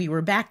when we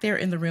were back there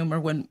in the room or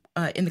when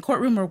in the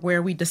courtroom or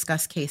where we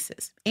discuss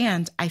cases.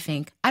 And I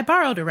think I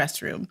borrowed a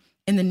restroom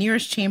in the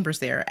nearest chambers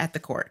there at the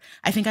court.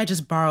 I think I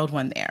just borrowed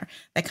one there.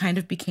 That kind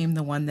of became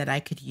the one that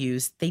I could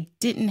use. They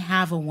didn't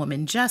have a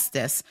woman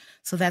justice,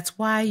 so that's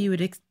why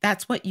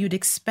that's what you'd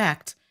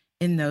expect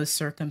in those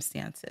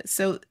circumstances."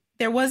 So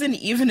there wasn't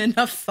even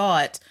enough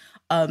thought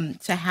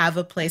to have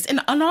a place.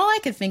 And all I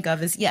could think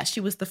of is, yes, she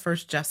was the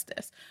first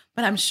justice,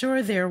 but I'm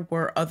sure there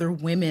were other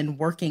women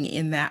working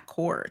in that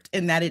court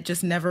and that it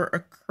just never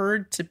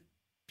occurred to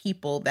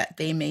people that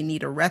they may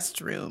need a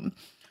restroom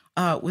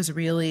was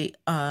really,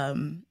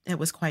 it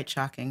was quite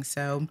shocking.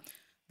 So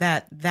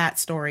that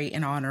story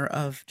in honor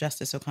of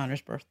Justice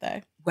O'Connor's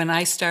birthday. When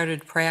I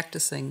started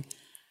practicing,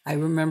 I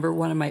remember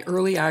one of my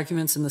early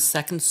arguments in the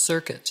Second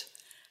Circuit.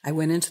 I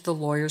went into the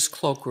lawyer's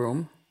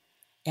cloakroom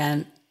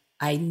and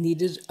I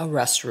needed a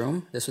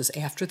restroom. This was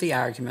after the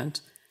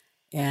argument.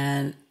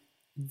 And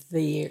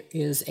there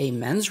is a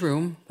men's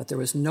room, but there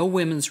was no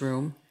women's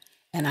room.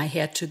 And I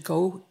had to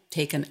go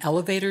take an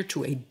elevator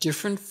to a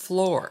different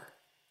floor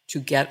to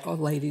get a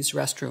ladies'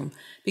 restroom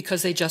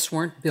because they just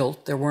weren't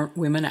built. There weren't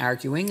women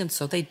arguing, and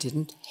so they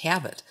didn't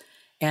have it.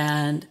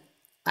 And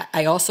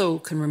I also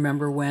can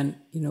remember when,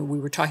 we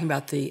were talking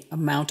about the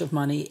amount of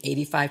money,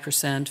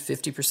 85%,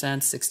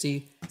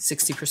 50%,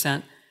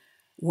 60%.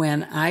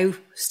 When I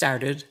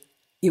started,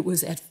 it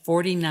was at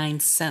 49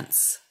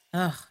 cents.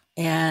 Ugh.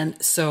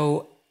 And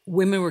so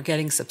women were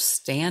getting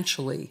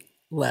substantially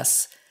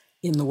less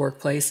in the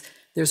workplace.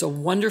 There's a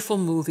wonderful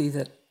movie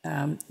that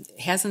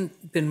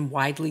hasn't been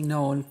widely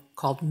known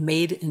called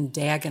Made in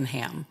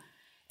Dagenham.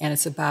 And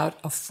it's about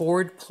a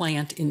Ford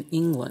plant in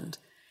England.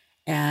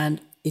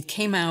 And it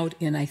came out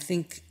in, I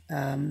think,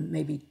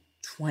 maybe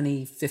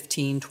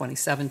 2015,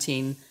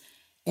 2017.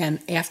 And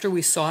after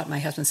we saw it, my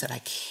husband said, I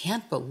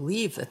can't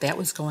believe that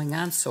was going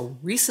on so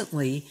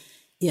recently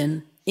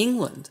in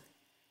England.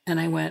 And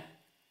I went,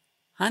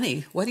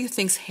 honey, what do you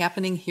think's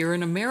happening here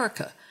in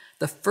America?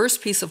 The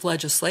first piece of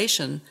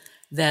legislation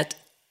that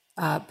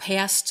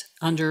passed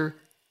under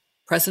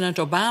President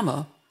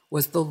Obama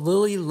was the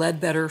Lilly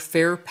Ledbetter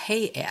Fair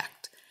Pay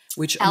Act,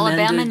 which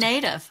Alabama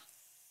native.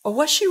 Oh,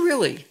 was she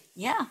really?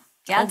 Yeah.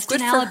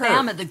 Gadsden,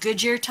 Alabama, the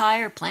Goodyear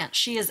tire plant.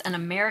 She is an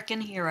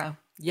American hero.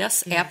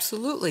 Yes,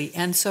 absolutely.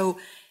 And so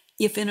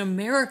if in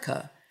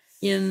America,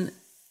 in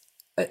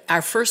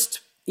our first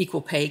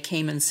equal pay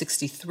came in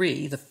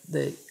 1963,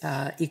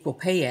 the Equal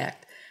Pay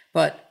Act,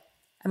 but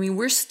I mean,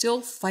 we're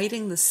still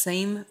fighting the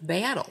same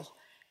battle.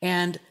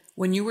 And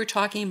when you were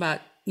talking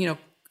about,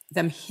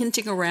 them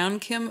hinting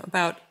around, Kim,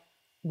 about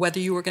whether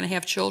you were going to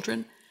have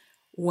children,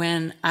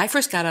 when I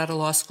first got out of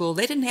law school,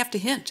 they didn't have to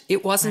hint.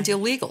 It wasn't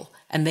illegal.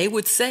 And they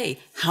would say,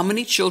 how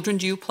many children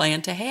do you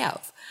plan to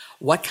have?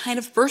 What kind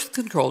of birth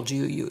control do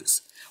you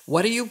use?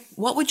 What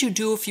would you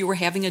do if you were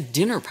having a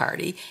dinner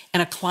party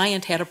and a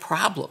client had a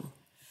problem?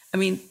 I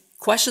mean,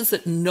 questions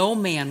that no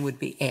man would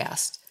be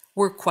asked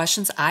were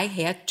questions I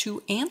had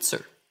to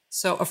answer.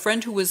 So a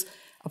friend who was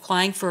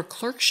applying for a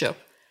clerkship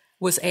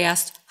was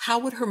asked, how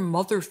would her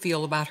mother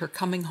feel about her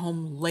coming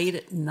home late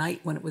at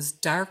night when it was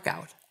dark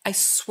out? I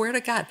swear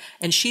to God.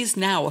 And she's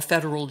now a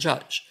federal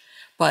judge.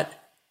 But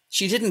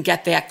she didn't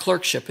get that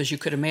clerkship, as you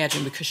could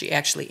imagine, because she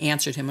actually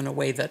answered him in a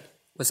way that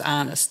was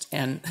honest.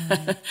 And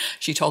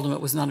she told him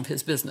it was none of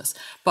his business.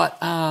 But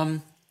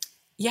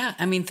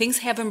things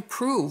have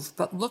improved.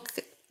 But look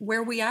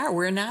where we are.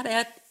 We're not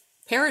at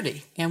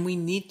parity. And we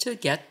need to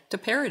get to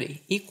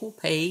parity. Equal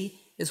pay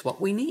is what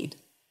we need.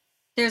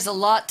 There's a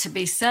lot to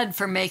be said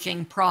for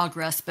making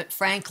progress, but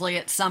frankly,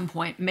 at some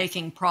point,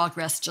 making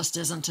progress just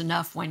isn't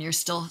enough when you're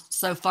still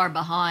so far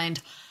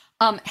behind.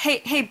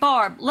 Hey,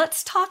 Barb,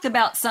 let's talk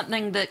about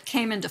something that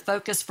came into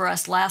focus for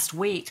us last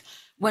week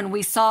when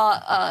we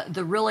saw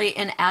the really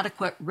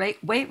inadequate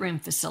weight room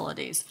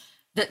facilities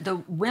that the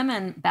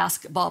women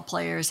basketball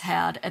players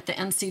had at the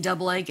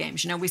NCAA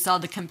games. We saw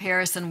the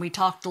comparison. We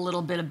talked a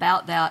little bit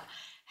about that,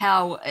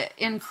 how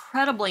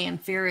incredibly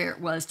inferior it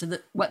was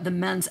to what the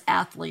men's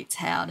athletes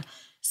had.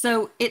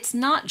 So it's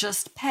not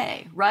just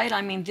pay, right?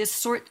 I mean, this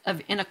sort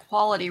of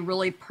inequality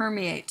really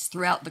permeates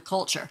throughout the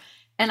culture.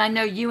 And I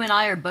know you and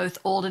I are both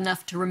old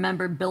enough to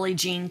remember Billie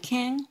Jean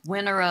King,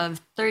 winner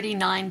of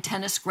 39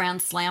 tennis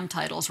Grand Slam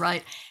titles,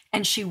 right?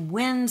 And she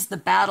wins the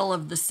battle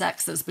of the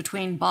sexes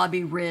between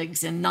Bobby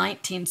Riggs in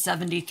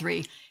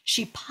 1973.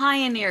 She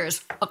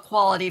pioneers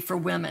equality for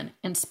women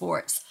in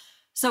sports.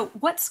 So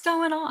what's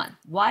going on?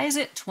 Why is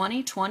it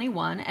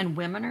 2021 and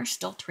women are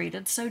still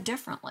treated so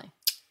differently?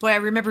 Boy, I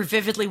remember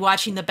vividly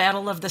watching the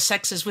Battle of the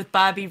Sexes with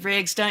Bobby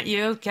Riggs, don't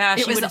you?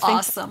 Gosh, it was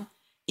awesome.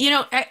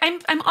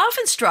 I'm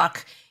often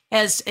struck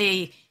as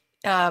a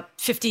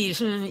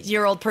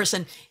 50-year-old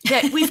person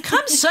that we've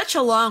come such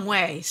a long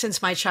way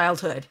since my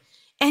childhood,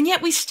 and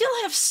yet we still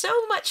have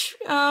so much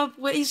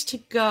ways to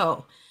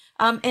go.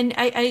 And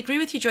I agree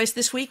with you, Joyce.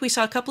 This week we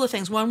saw a couple of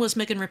things. One was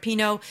Megan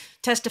Rapinoe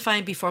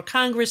testifying before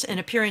Congress and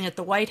appearing at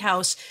the White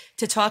House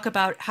to talk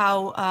about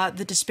how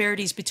the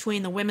disparities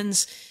between the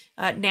women's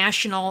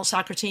national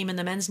soccer team and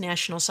the men's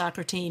national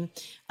soccer team.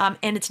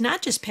 And it's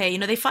not just pay.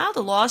 They filed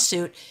a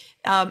lawsuit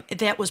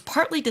that was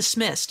partly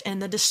dismissed,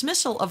 and the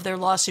dismissal of their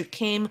lawsuit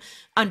came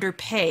under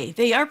pay.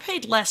 They are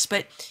paid less,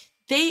 but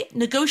they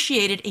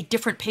negotiated a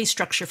different pay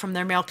structure from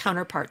their male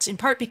counterparts, in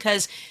part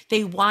because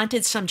they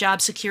wanted some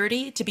job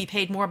security to be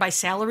paid more by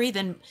salary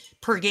than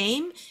per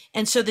game.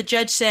 And so the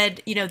judge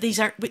said, these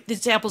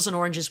apples and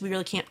oranges. We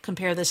really can't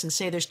compare this and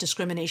say there's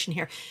discrimination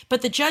here.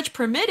 But the judge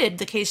permitted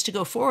the case to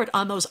go forward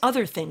on those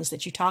other things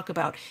that you talk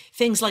about,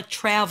 things like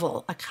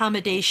travel,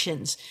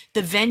 accommodations,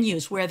 the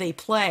venues where they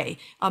play,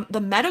 the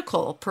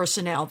medical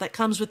personnel that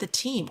comes with the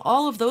team,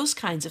 all of those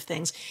kinds of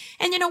things.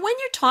 And, when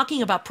you're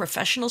talking about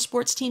professional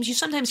sports teams, you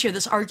sometimes hear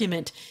this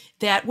argument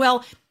that,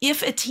 well,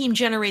 if a team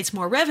generates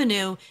more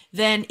revenue,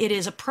 then it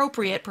is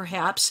appropriate,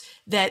 perhaps,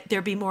 that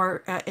there be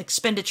more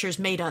expenditures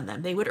made on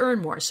them. They would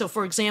earn more. So,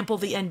 for example,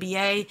 the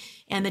NBA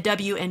and the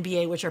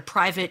WNBA, which are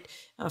private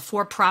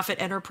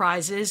for-profit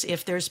enterprises,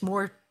 if there's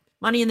more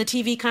money in the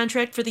TV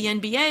contract for the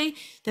NBA,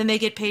 then they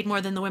get paid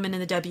more than the women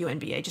in the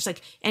WNBA. Just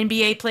like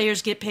NBA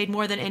players get paid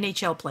more than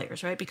NHL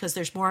players, right? Because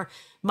there's more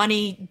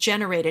money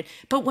generated.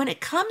 But when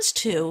it comes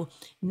to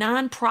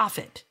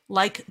nonprofit,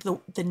 like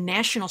the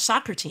national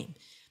soccer team,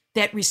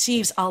 that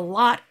receives a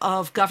lot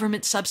of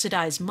government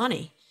subsidized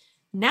money,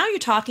 now you're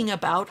talking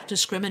about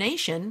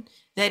discrimination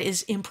that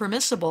is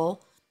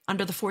impermissible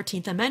under the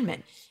 14th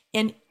Amendment.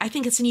 And I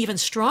think it's an even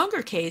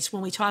stronger case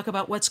when we talk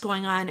about what's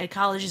going on at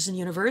colleges and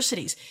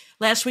universities.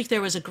 Last week,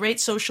 there was a great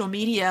social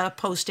media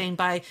posting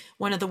by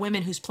one of the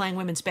women who's playing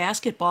women's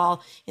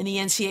basketball in the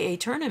NCAA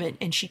tournament,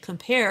 and she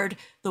compared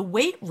the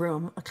weight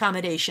room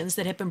accommodations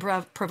that have been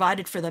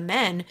provided for the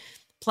men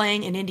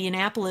playing in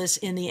Indianapolis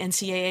in the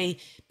NCAA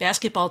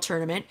basketball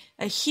tournament,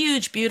 a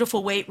huge,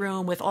 beautiful weight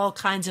room with all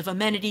kinds of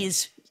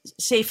amenities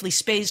safely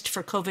spaced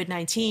for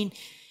COVID-19.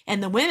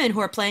 And the women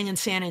who are playing in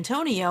San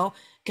Antonio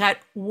got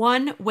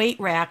one weight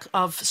rack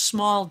of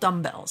small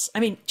dumbbells. I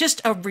mean,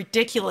 just a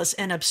ridiculous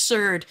and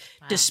absurd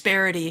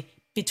disparity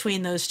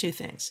between those two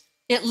things.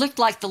 It looked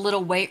like the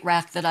little weight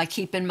rack that I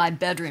keep in my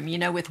bedroom,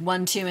 with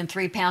 1, 2, and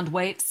 3 pound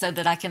weights so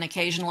that I can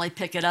occasionally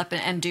pick it up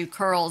and do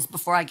curls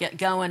before I get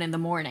going in the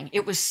morning.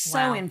 It was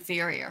so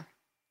inferior.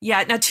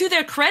 Yeah. Now, to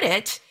their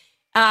credit,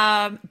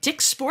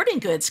 Dick's Sporting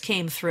Goods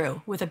came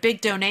through with a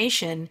big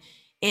donation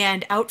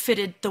and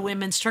outfitted the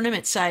women's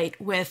tournament site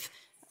with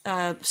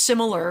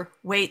similar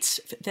weights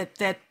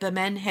that the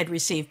men had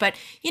received. But,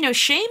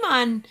 shame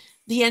on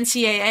the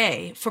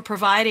NCAA for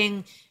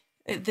providing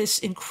this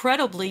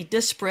incredibly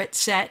disparate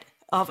set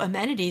of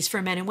amenities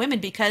for men and women,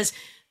 because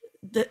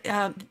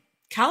the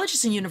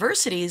colleges and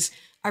universities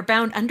are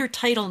bound under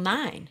Title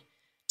IX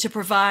to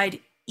provide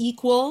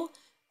equal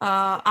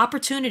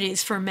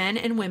opportunities for men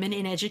and women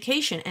in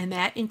education, and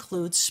that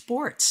includes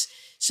sports.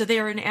 So they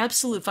are in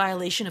absolute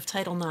violation of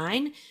Title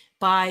IX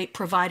by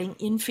providing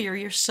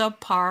inferior,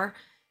 subpar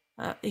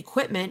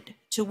equipment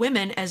to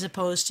women as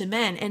opposed to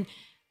men. And,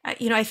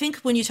 I think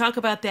when you talk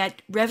about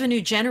that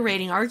revenue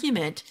generating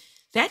argument,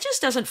 that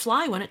just doesn't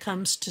fly when it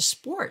comes to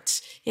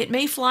sports. It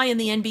may fly in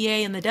the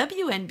NBA and the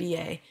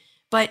WNBA,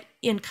 but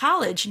in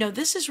college,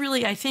 this is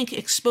really, I think,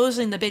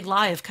 exposing the big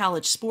lie of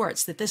college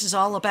sports, that this is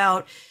all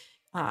about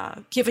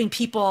giving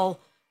people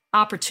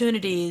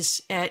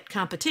opportunities at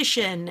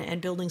competition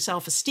and building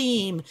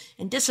self-esteem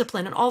and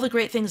discipline and all the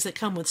great things that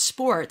come with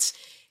sports.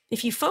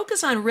 If you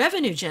focus on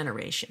revenue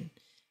generation,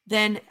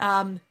 then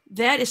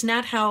that is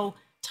not how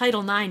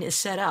Title IX is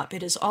set up.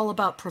 It is all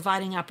about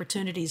providing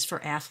opportunities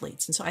for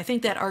athletes. And so I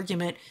think that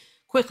argument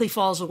quickly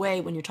falls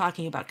away when you're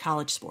talking about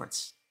college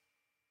sports.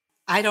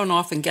 I don't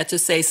often get to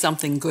say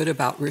something good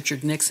about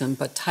Richard Nixon,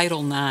 but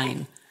Title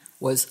IX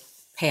was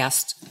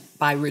passed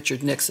by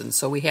Richard Nixon,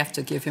 so we have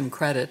to give him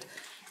credit.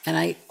 And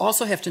I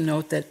also have to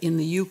note that in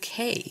the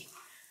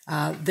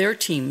UK, their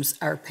teams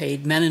are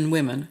paid, men and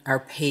women are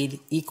paid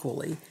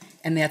equally.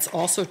 And that's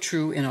also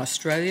true in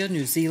Australia,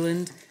 New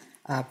Zealand,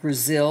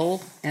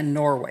 Brazil, and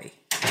Norway.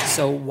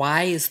 So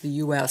why is the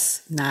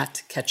U.S.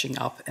 not catching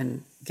up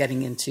and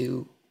getting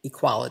into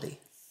equality?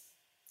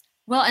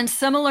 Well, and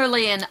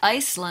similarly in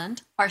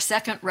Iceland, our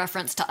second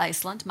reference to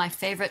Iceland, my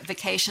favorite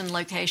vacation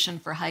location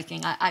for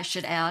hiking, I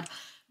should add.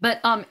 But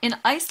in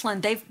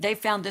Iceland, they've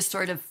found this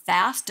sort of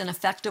fast and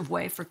effective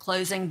way for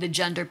closing the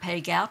gender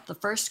pay gap, the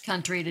first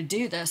country to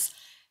do this.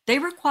 They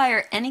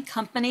require any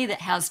company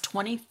that has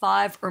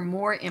 25 or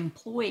more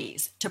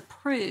employees to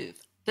prove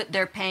that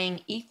they're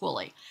paying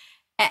equally.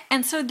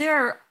 And so there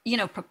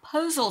are,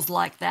 proposals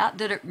like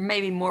that are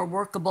maybe more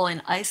workable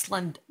in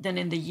Iceland than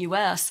in the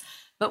U.S.,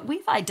 but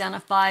we've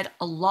identified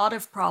a lot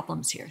of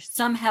problems here.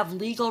 Some have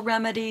legal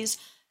remedies,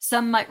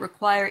 some might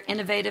require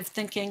innovative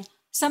thinking.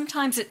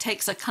 Sometimes it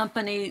takes a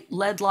company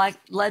led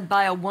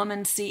by a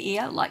woman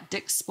CEO like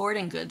Dick's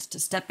Sporting Goods to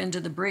step into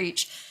the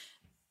breach.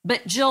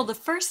 But Jill, the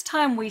first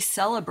time we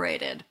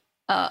celebrated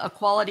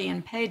Equality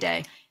in Pay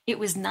Day, it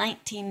was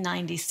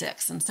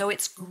 1996. And so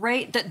it's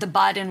great that the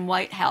Biden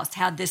White House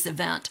had this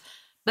event,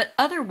 but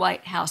other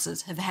White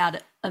Houses have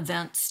had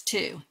events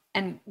too,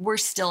 and we're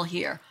still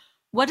here.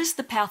 What does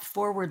the path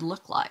forward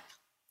look like?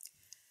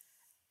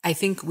 I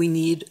think we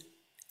need,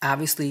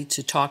 obviously,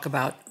 to talk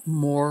about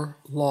more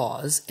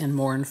laws and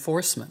more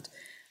enforcement.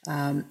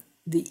 The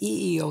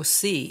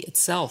EEOC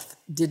itself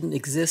didn't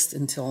exist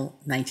until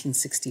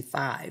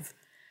 1965.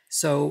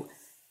 So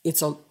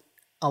it's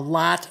a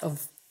lot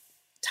of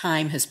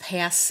time has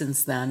passed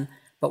since then,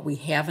 but we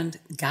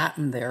haven't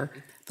gotten there.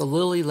 The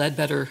Lilly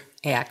Ledbetter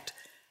Act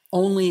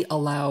only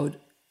allowed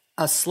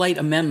a slight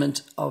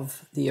amendment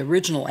of the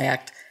original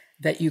act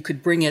that you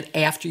could bring it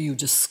after you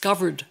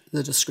discovered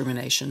the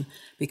discrimination,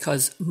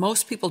 because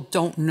most people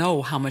don't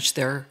know how much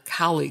their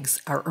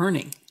colleagues are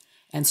earning.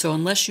 And so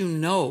unless you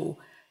know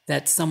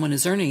that someone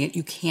is earning it,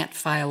 you can't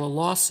file a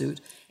lawsuit.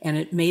 And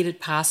it made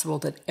it possible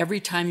that every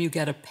time you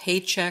get a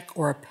paycheck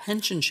or a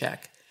pension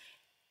check,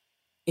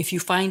 if you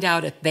find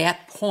out at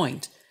that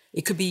point,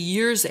 it could be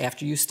years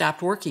after you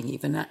stopped working,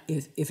 even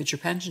if it's your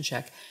pension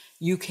check,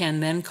 you can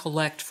then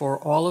collect for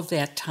all of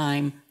that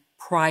time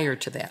prior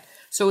to that.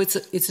 So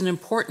it's an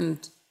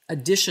important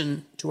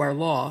addition to our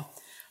law.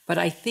 But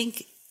I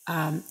think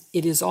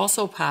it is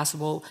also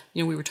possible,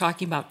 we were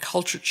talking about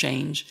culture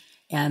change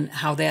and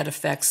how that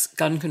affects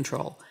gun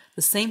control.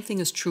 The same thing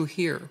is true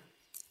here.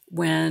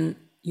 When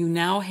you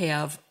now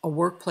have a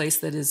workplace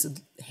that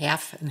is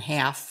half and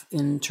half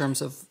in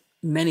terms of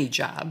many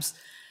jobs,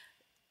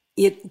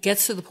 it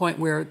gets to the point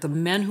where the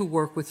men who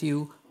work with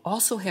you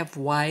also have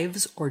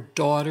wives or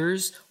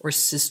daughters or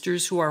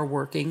sisters who are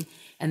working,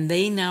 and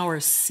they now are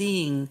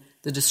seeing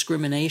the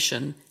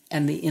discrimination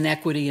and the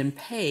inequity in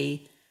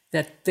pay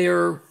that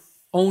their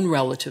own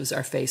relatives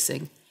are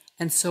facing.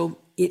 And so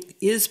it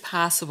is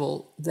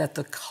possible that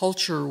the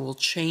culture will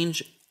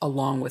change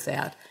along with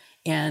that.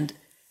 And,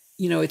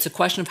 it's a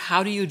question of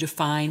how do you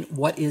define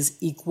what is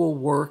equal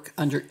work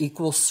under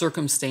equal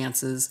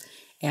circumstances.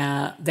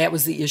 That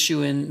was the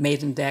issue in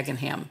Maiden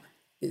Dagenham,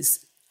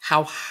 is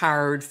how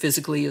hard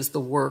physically is the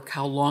work,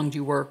 how long do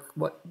you work,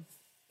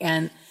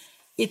 and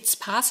it's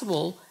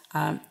possible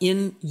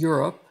in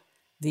Europe,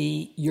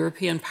 the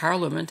European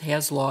Parliament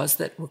has laws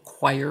that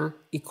require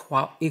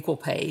equal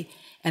pay,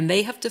 and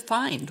they have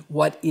defined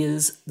what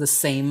is the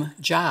same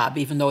job,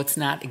 even though it's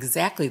not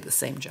exactly the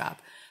same job.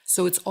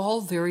 So it's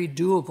all very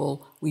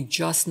doable. We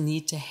just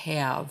need to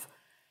have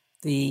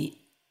the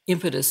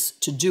impetus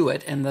to do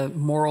it and the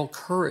moral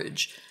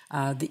courage.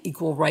 The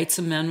Equal Rights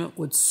Amendment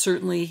would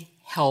certainly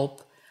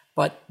help,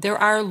 but there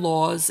are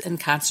laws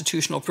and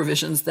constitutional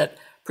provisions that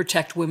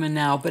protect women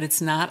now, but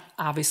it's not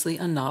obviously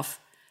enough.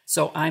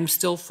 So I'm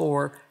still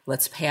for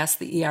let's pass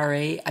the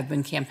ERA. I've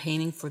been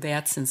campaigning for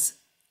that since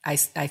I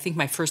think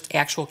my first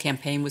actual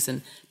campaign was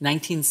in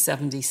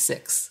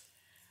 1976.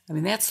 I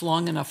mean, that's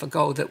long enough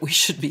ago that we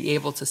should be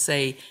able to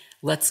say,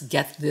 let's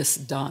get this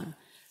done.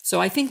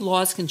 So I think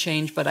laws can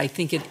change, but I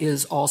think it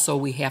is also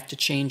we have to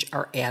change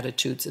our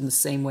attitudes in the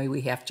same way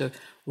we have to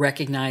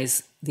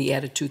recognize the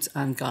attitudes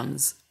on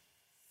guns.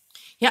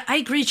 Yeah, I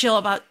agree, Jill,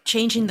 about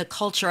changing the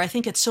culture. I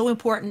think it's so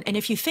important. And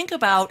if you think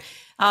about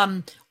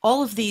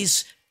all of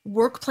these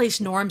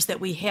workplace norms that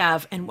we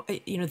have, and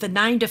the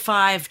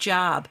 9-to-5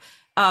 job,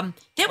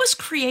 that was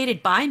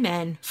created by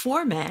men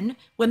for men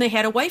when they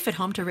had a wife at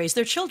home to raise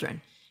their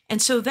children.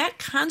 And so that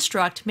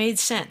construct made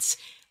sense.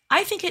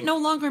 I think it no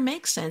longer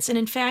makes sense. And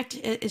in fact,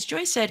 as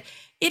Joyce said,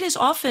 it is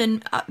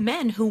often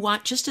men who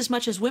want just as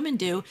much as women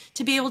do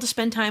to be able to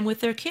spend time with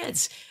their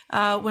kids.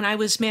 When I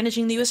was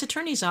managing the U.S.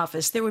 Attorney's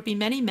Office, there would be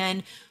many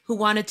men who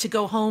wanted to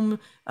go home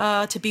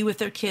to be with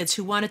their kids,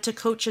 who wanted to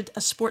coach a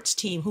sports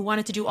team, who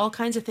wanted to do all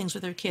kinds of things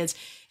with their kids.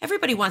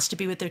 Everybody wants to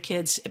be with their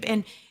kids.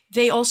 And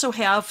they also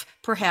have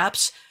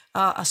perhaps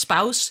a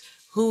spouse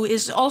who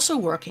is also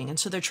working. And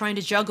so they're trying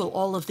to juggle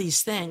all of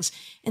these things.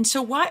 And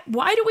so why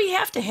do we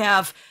have to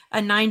have a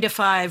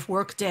 9-to-5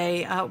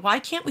 workday? Why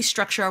can't we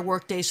structure our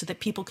workday so that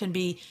people can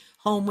be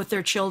home with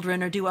their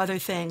children or do other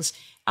things?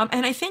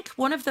 And I think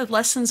one of the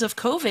lessons of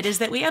COVID is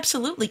that we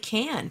absolutely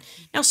can.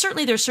 Now,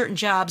 certainly there's certain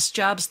jobs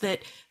that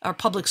are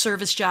public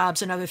service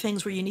jobs and other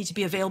things where you need to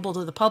be available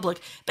to the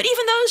public. But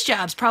even those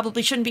jobs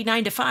probably shouldn't be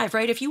 9-to-5,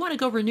 right? If you want to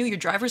go renew your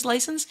driver's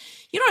license,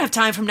 you don't have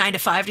time from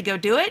 9-to-5 to go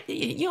do it.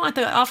 You want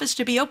the office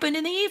to be open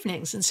in the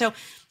evenings. And so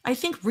I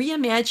think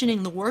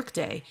reimagining the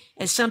workday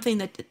as something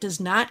that does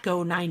not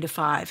go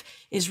 9-to-5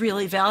 is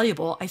really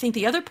valuable. I think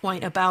the other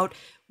point about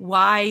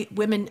why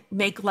women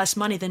make less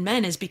money than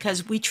men is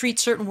because we treat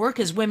certain work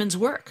as women's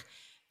work.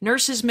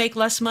 Nurses make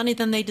less money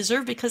than they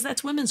deserve because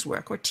that's women's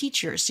work, or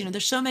teachers.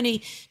 There's so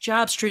many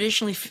jobs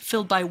traditionally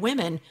filled by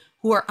women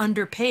who are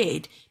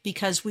underpaid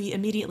because we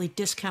immediately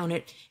discount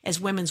it as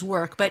women's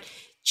work. But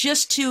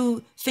just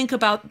to think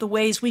about the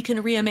ways we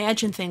can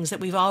reimagine things that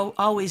we've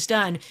always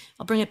done.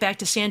 I'll bring it back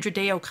to Sandra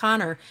Day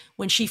O'Connor.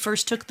 When she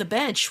first took the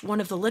bench,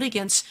 one of the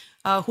litigants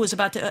who was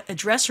about to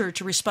address her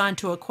to respond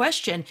to a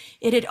question,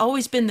 it had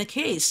always been the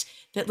case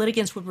that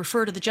litigants would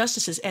refer to the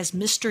justices as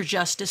Mr.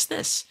 Justice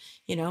this,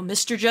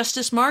 Mr.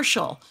 Justice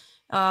Marshall.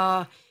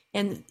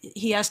 And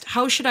he asked,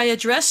 how should I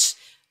address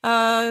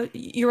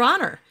Your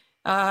Honor?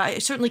 I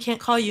certainly can't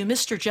call you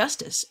Mr.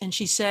 Justice. And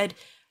she said,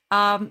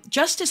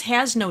 justice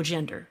has no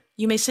gender.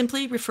 You may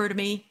simply refer to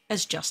me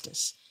as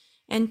Justice.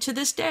 And to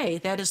this day,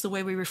 that is the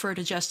way we refer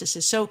to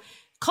justices. So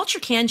culture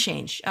can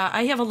change.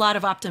 I have a lot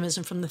of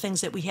optimism from the things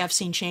that we have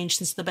seen change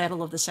since the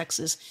Battle of the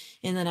Sexes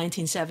in the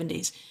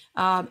 1970s.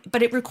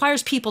 But it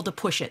requires people to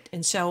push it.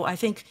 And so I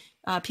think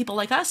people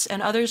like us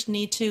and others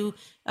need to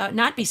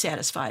not be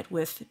satisfied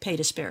with pay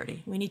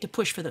disparity. We need to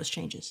push for those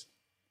changes.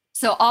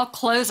 So I'll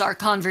close our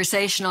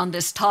conversation on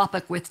this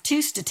topic with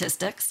two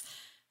statistics.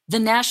 The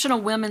National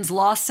Women's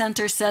Law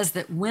Center says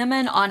that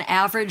women on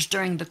average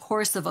during the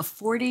course of a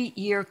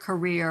 40-year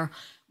career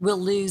will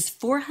lose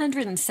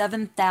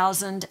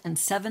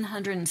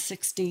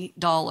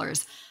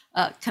 $407,760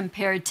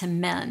 compared to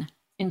men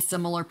in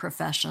similar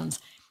professions.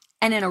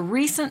 And in a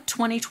recent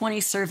 2020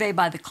 survey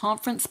by the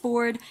Conference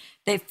Board,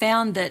 they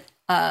found that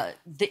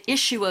the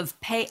issue of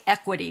pay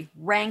equity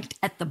ranked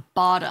at the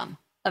bottom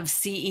of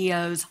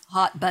CEOs'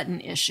 hot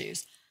button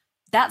issues.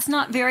 That's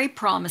not very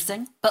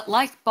promising, but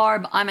like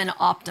Barb, I'm an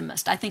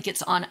optimist. I think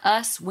it's on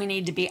us. We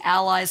need to be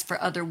allies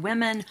for other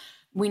women.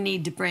 We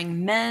need to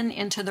bring men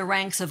into the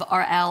ranks of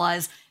our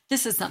allies.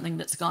 This is something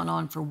that's gone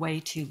on for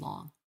way too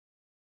long.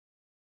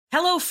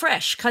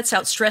 HelloFresh cuts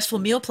out stressful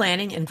meal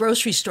planning and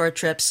grocery store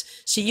trips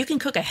so you can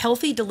cook a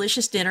healthy,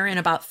 delicious dinner in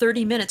about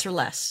 30 minutes or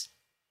less.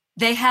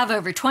 They have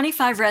over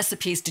 25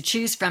 recipes to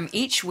choose from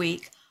each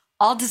week,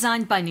 all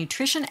designed by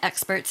nutrition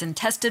experts and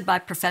tested by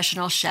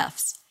professional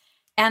chefs.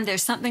 And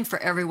there's something for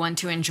everyone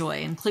to enjoy,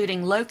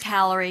 including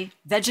low-calorie,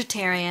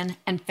 vegetarian,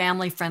 and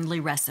family-friendly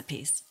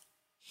recipes.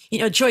 You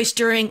know, Joyce,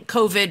 during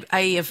COVID,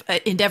 I have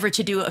endeavored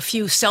to do a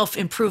few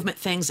self-improvement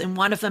things, and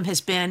one of them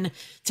has been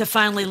to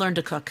finally learn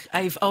to cook.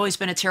 I've always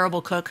been a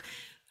terrible cook.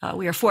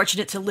 We are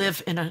fortunate to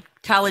live in a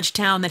college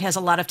town that has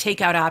a lot of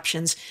takeout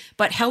options,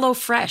 but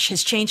HelloFresh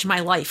has changed my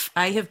life.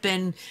 I have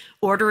been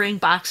ordering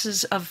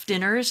boxes of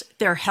dinners.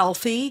 They're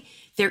healthy.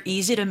 They're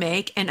easy to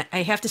make. And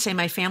I have to say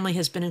my family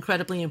has been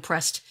incredibly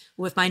impressed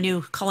with my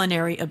new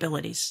culinary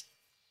abilities.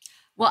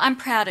 Well, I'm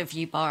proud of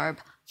you, Barb.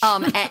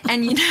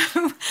 And you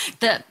know,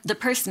 the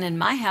person in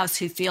my house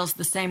who feels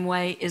the same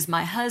way is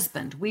my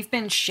husband. We've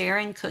been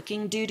sharing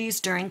cooking duties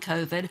during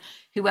COVID.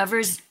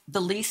 Whoever's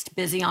the least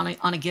busy on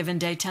a given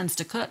day tends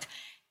to cook.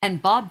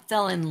 And Bob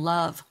fell in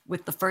love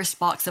with the first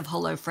box of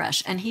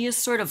HelloFresh. And he is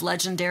sort of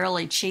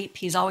legendarily cheap.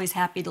 He's always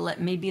happy to let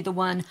me be the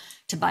one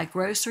to buy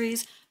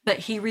groceries. But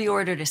he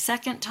reordered a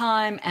second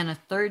time and a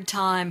third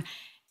time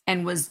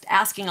and was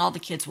asking all the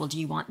kids, well, do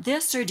you want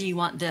this or do you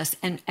want this?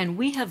 And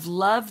we have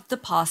loved the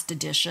pasta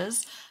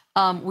dishes.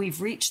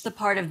 We've reached the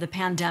part of the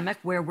pandemic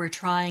where we're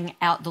trying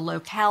out the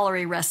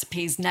low-calorie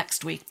recipes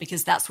next week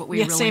because that's what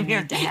we really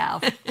need to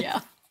have. Yeah.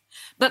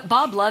 But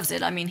Bob loves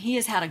it. I mean, he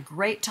has had a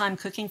great time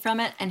cooking from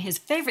it. And his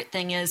favorite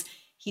thing is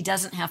he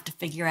doesn't have to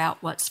figure out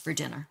what's for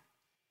dinner.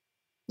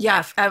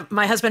 Yeah,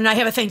 my husband and I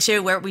have a thing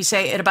too where we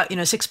say at about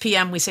 6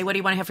 p.m. we say, "What do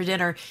you want to have for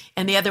dinner?"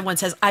 And the other one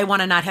says, "I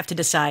want to not have to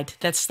decide.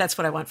 That's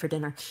what I want for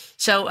dinner."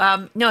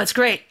 So no, it's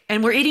great,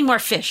 and we're eating more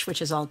fish,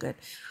 which is all good.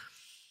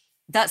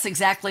 That's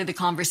exactly the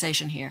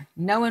conversation here.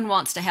 No one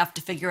wants to have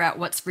to figure out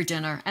what's for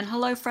dinner, and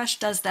HelloFresh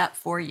does that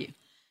for you.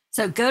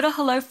 So go to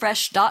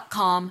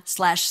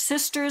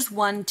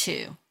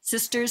HelloFresh.com/sisters12,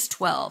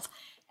 sisters12,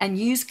 and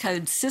use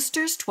code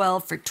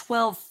sisters12 for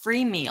 12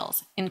 free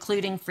meals,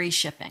 including free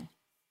shipping.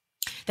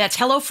 That's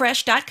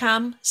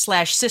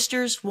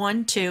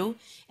HelloFresh.com/sisters12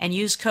 and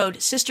use code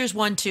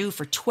sisters12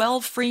 for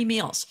 12 free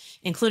meals,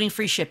 including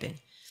free shipping.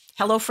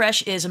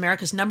 HelloFresh is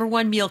America's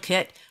 #1 meal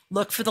kit.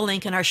 Look for the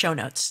link in our show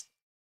notes.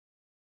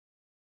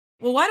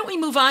 Well, why don't we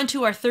move on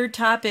to our third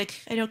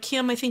topic? I know,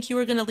 Kim, I think you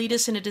were going to lead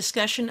us in a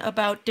discussion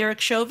about Derek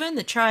Chauvin.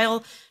 The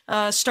trial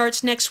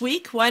starts next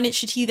week. Why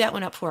didn't you tee that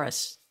one up for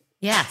us?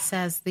 Yes,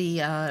 as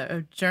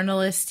the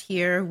journalist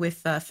here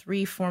with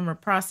 3 former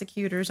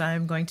prosecutors,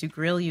 I'm going to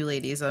grill you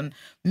ladies on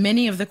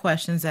many of the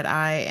questions that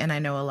I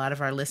know a lot of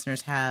our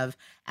listeners have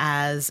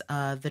as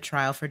the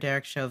trial for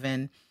Derek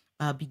Chauvin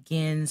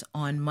begins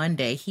on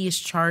Monday. He is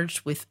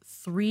charged with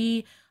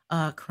 3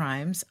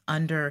 crimes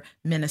under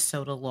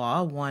Minnesota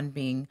law, one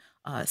being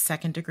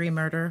second-degree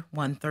murder,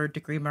 1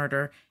 third-degree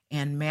murder,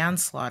 and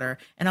manslaughter.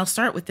 And I'll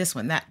start with this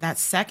one. That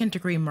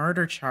second-degree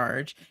murder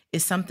charge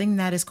is something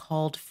that is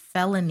called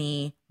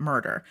felony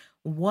murder.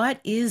 What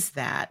is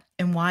that,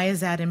 and why is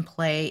that in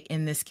play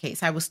in this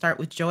case? I will start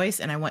with Joyce,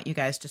 and I want you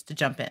guys just to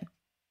jump in.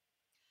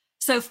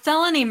 So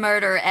felony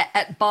murder,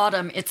 at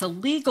bottom, it's a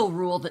legal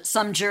rule that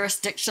some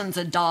jurisdictions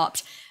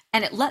adopt,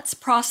 and it lets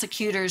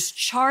prosecutors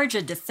charge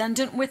a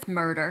defendant with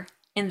murder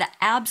in the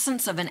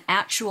absence of an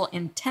actual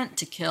intent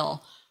to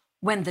kill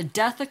when the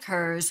death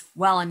occurs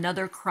while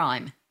another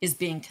crime is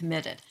being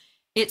committed.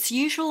 It's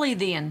usually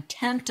the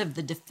intent of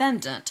the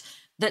defendant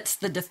that's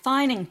the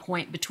defining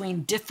point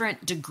between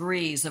different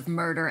degrees of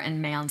murder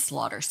and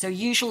manslaughter. So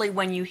usually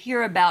when you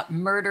hear about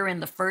murder in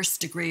the first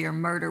degree or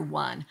murder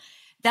 1,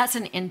 that's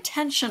an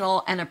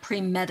intentional and a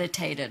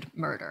premeditated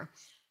murder.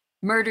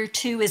 Murder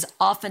 2 is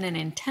often an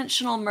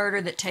intentional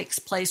murder that takes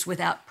place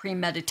without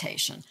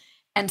premeditation,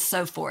 and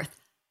so forth.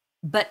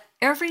 But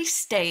every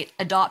state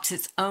adopts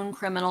its own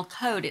criminal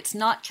code. It's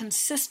not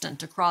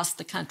consistent across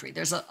the country.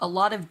 There's a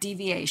lot of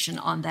deviation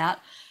on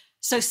that.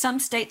 So some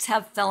states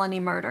have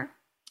felony murder,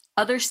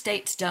 other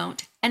states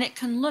don't, and it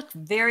can look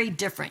very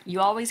different.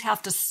 You always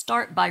have to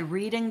start by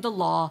reading the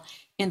law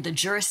in the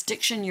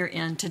jurisdiction you're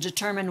in to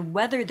determine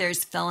whether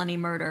there's felony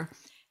murder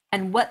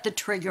and what the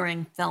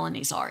triggering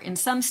felonies are. In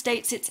some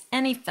states, it's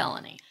any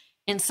felony.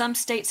 In some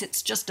states,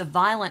 it's just a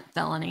violent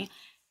felony.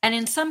 And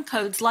in some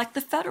codes, like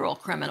the federal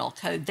criminal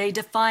code, they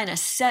define a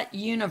set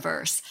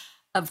universe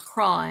of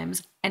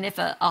crimes And if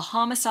a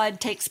homicide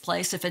takes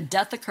place, if a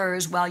death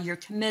occurs while you're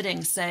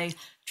committing, say,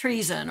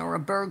 treason or a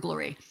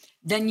burglary,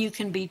 then you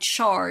can be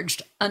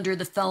charged under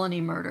the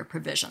felony murder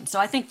provision. So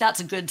I think that's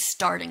a good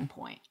starting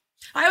point.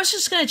 I was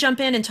just going to jump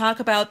in and talk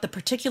about the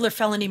particular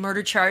felony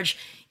murder charge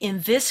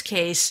in this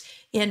case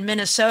in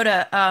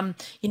Minnesota.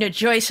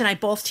 Joyce and I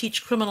both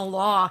teach criminal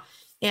law.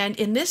 And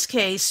in this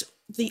case,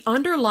 the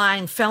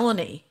underlying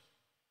felony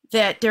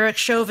that Derek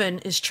Chauvin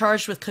is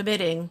charged with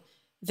committing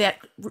that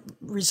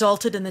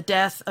resulted in the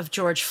death of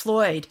George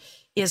Floyd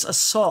is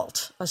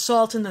assault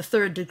in the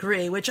third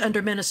degree, which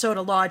under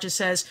Minnesota law just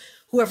says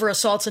whoever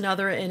assaults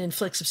another and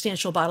inflicts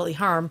substantial bodily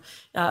harm,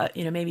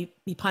 may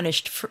be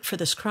punished for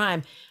this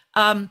crime.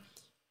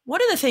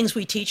 One of the things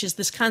we teach is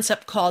this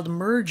concept called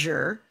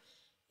merger,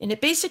 and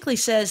it basically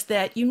says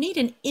that you need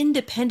an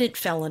independent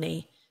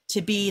felony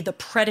to be the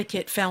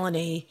predicate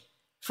felony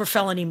for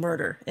felony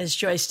murder, as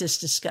Joyce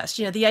just discussed.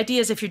 The idea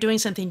is if you're doing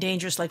something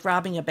dangerous like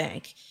robbing a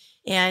bank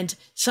and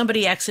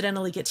somebody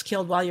accidentally gets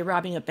killed while you're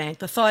robbing a bank,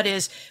 the thought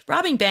is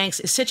robbing banks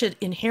is such an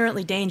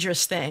inherently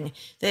dangerous thing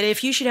that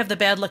if you should have the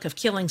bad luck of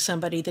killing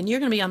somebody, then you're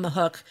going to be on the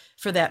hook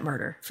for that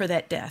murder, for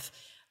that death.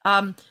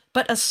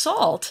 But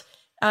assault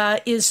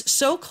is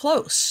so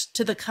close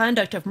to the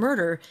conduct of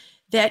murder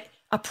that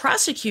a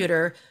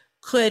prosecutor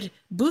could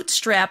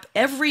bootstrap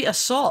every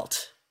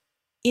assault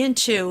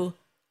into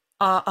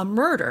a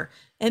murder,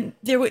 and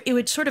it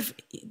would sort of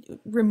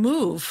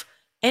remove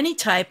any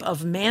type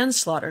of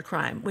manslaughter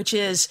crime, which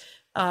is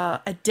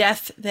a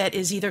death that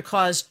is either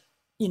caused,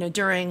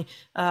 during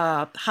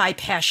high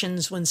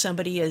passions when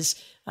somebody is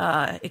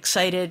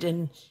excited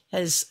and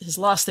has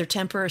lost their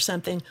temper or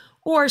something,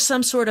 or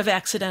some sort of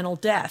accidental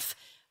death.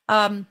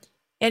 And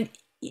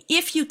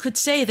if you could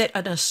say that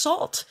an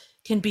assault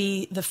can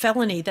be the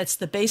felony that's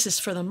the basis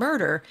for the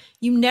murder,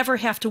 you never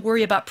have to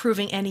worry about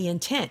proving any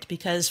intent,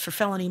 because for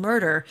felony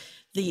murder,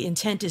 the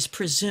intent is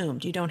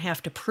presumed. You don't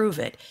have to prove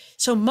it.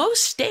 So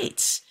most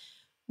states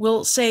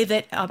will say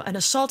that an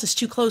assault is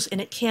too close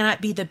and it cannot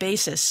be the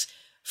basis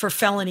for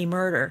felony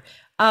murder.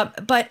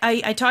 But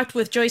I talked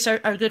with Joyce,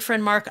 our good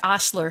friend Mark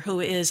Osler, who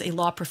is a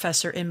law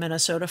professor in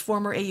Minnesota,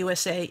 former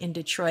AUSA in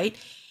Detroit.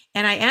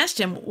 And I asked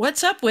him,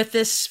 what's up with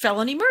this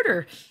felony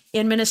murder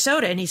in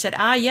Minnesota? And he said,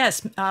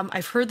 yes,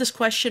 I've heard this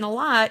question a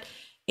lot.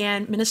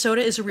 And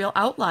Minnesota is a real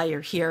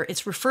outlier here.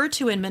 It's referred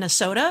to in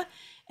Minnesota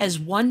as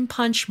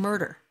one-punch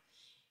murder.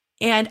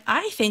 And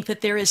I think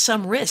that there is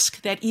some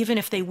risk that even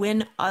if they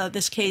win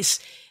this case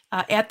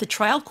at the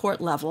trial court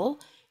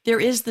level, there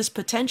is this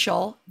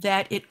potential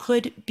that it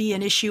could be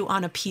an issue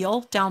on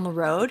appeal down the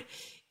road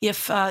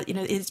if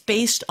it's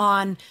based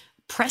on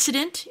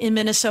precedent in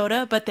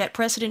Minnesota, but that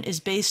precedent is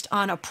based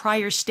on a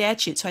prior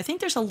statute. So I think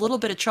there's a little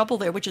bit of trouble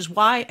there, which is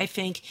why I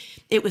think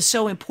it was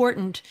so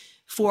important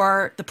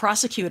for the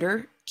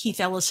prosecutor, Keith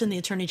Ellison, the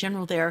attorney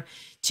general there,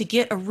 to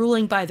get a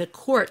ruling by the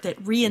court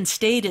that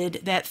reinstated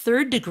that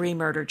third-degree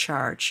murder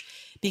charge,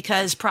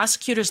 because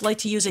prosecutors like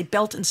to use a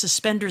belt and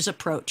suspenders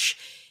approach.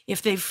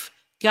 If they've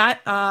got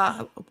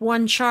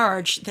one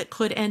charge that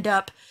could end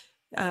up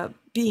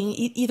being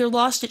either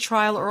lost at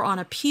trial or on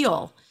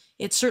appeal,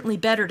 it's certainly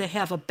better to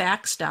have a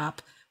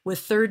backstop with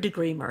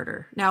third-degree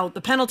murder. Now,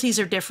 the penalties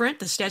are different.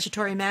 The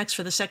statutory max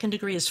for the second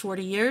degree is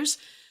 40 years.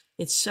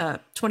 It's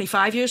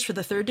 25 years for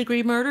the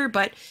third-degree murder.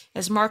 But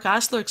as Mark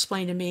Osler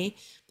explained to me,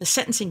 the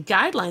sentencing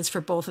guidelines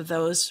for both of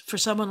those, for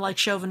someone like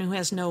Chauvin who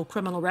has no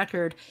criminal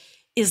record,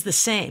 is the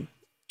same,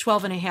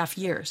 12 and a half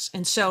years.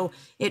 And so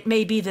it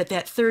may be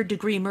that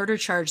third-degree murder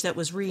charge that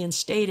was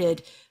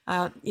reinstated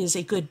is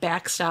a good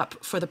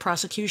backstop for the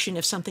prosecution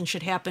if something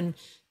should happen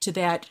to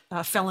that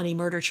felony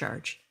murder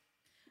charge.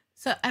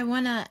 So I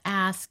want to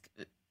ask,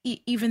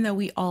 even though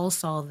we all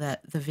saw the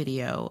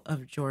video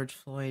of George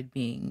Floyd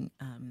being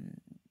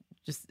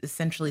just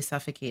essentially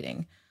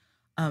suffocating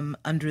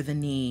under the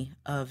knee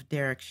of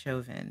Derek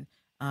Chauvin,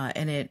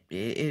 and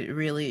it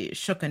really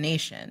shook a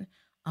nation,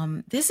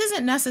 this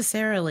isn't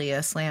necessarily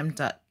a slam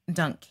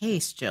dunk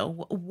case,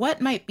 Jill.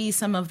 What might be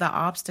some of the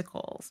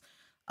obstacles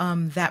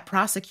that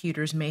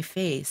prosecutors may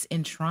face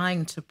in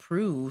trying to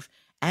prove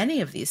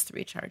any of these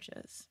three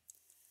charges?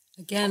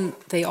 Again,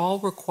 they all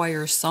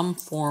require some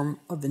form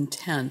of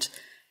intent.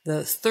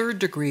 The third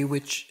degree,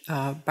 which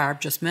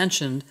Barb just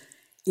mentioned,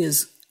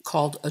 is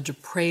called a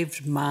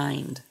depraved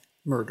mind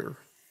murder.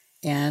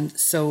 And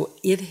so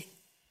it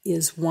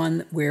is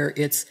one where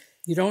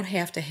you don't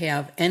have to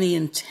have any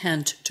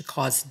intent to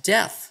cause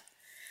death,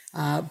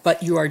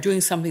 but you are doing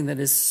something that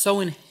is so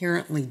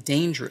inherently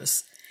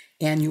dangerous,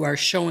 and you are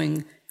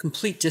showing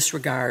complete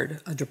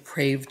disregard, a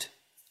depraved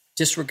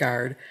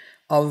disregard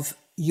of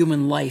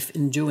human life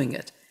in doing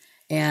it.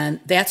 And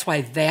that's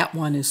why that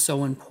one is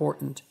so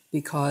important,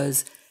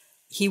 because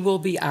he will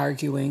be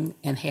arguing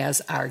and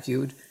has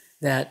argued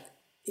that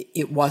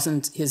it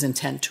wasn't his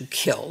intent to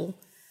kill,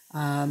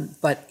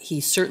 but he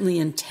certainly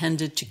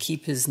intended to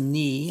keep his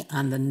knee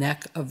on the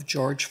neck of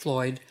George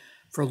Floyd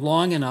for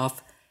long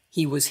enough.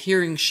 He was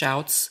hearing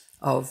shouts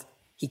of,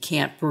 "He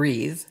can't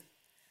breathe,"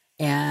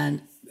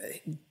 and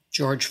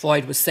George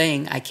Floyd was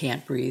saying, "I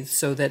can't breathe,"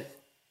 so that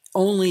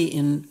only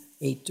in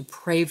a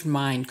depraved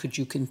mind could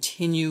you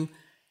continue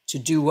to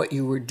do what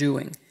you were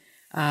doing?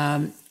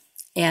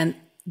 And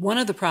one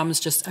of the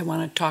problems, I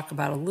want to talk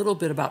about a little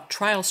bit about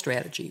trial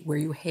strategy, where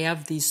you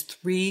have these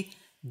 3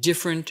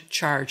 different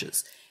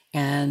charges.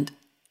 And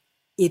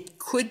it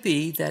could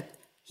be that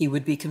he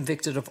would be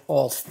convicted of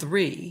all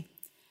 3.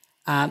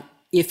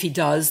 If he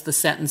does, the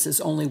sentence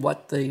is only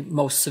what the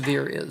most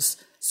severe is.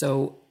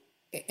 So,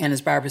 and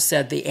as Barbara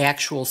said, the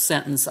actual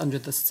sentence under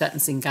the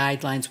sentencing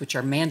guidelines, which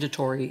are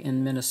mandatory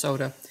in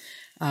Minnesota,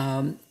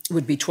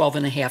 would be 12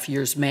 and a half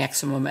years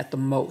maximum at the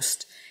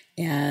most,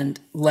 and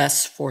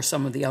less for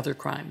some of the other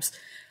crimes.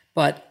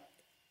 But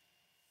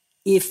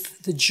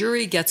if the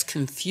jury gets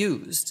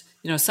confused,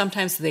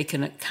 sometimes they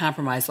can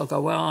compromise. They'll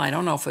go, well, I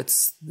don't know if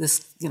it's this,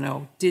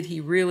 did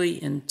he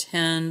really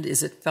intend?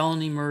 Is it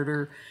felony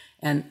murder?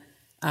 And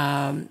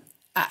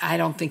I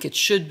don't think it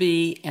should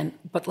be.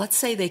 But let's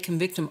say they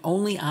convict him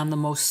only on the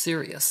most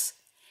serious,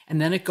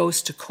 and then it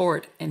goes to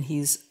court, and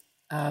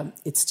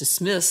it's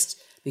dismissed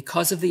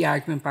because of the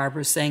argument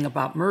Barbara is saying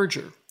about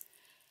merger.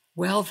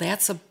 Well,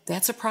 that's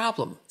a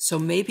problem. So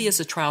maybe as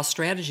a trial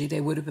strategy,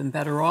 they would have been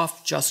better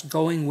off just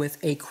going with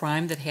a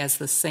crime that has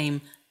the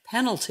same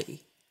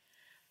penalty,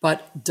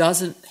 but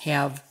doesn't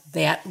have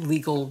that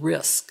legal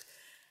risk.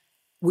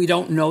 We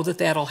don't know that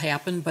that'll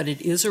happen, but it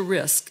is a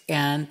risk.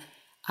 And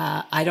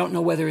I don't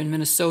know whether in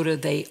Minnesota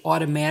they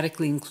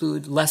automatically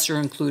include lesser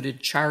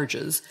included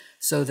charges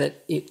so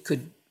that it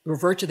could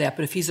revert to that.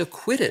 But if he's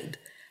acquitted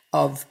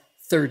of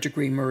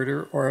third-degree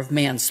murder or of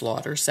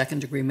manslaughter,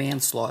 second-degree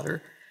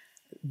manslaughter,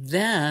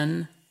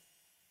 then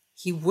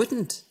he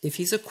wouldn't. If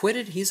he's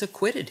acquitted, he's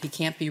acquitted. He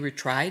can't be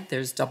retried.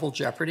 There's double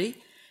jeopardy.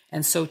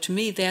 And so to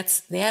me,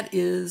 that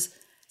is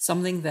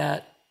something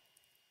that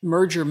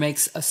merger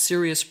makes a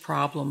serious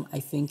problem, I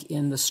think,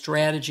 in the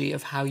strategy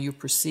of how you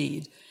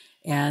proceed.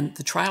 And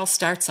the trial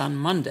starts on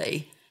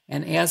Monday.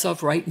 And as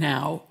of right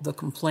now, the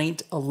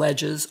complaint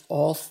alleges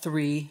all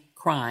 3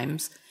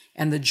 crimes,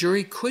 and the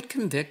jury could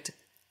convict.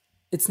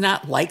 It's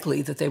not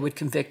likely that they would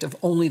convict of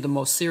only the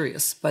most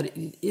serious, but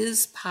it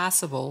is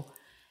possible,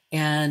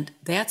 and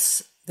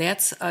that's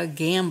a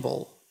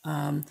gamble.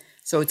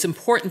 So it's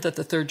important that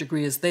the third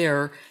degree is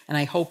there, and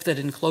I hope that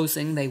in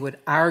closing they would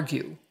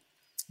argue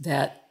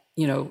that,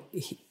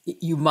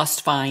 you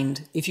must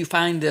find, if you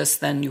find this,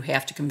 then you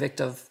have to convict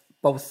of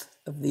both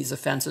of these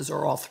offenses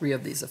or all 3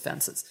 of these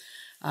offenses.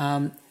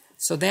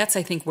 So that's,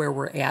 I think, where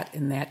we're at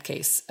in that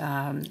case.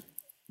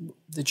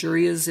 The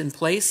jury is in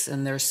place,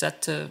 and they're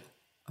set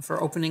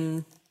for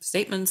opening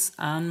statements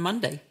on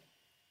Monday.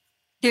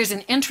 There's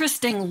an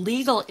interesting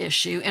legal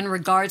issue in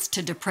regards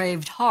to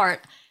depraved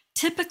heart.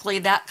 Typically,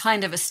 that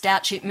kind of a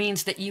statute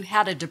means that you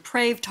had a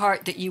depraved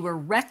heart, that you were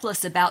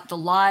reckless about the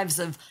lives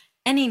of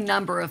any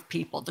number of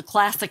people. The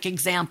classic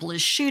example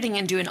is shooting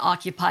into an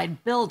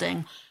occupied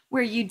building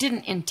where you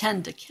didn't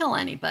intend to kill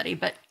anybody,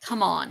 but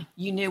come on,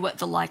 you knew what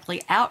the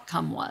likely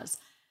outcome was.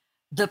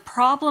 The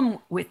problem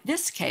with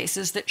this case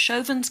is that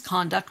Chauvin's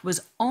conduct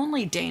was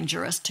only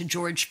dangerous to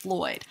George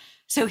Floyd.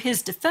 So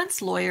his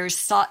defense lawyers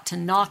sought to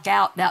knock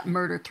out that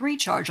murder 3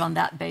 charge on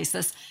that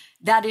basis.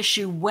 That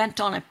issue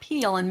went on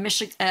appeal, and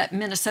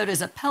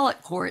Minnesota's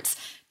appellate courts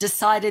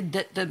decided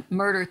that the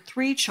murder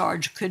 3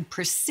 charge could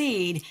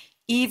proceed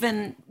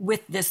even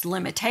with this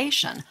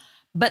limitation.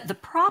 But the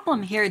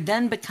problem here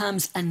then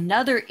becomes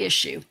another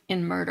issue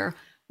in murder,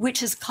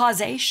 which is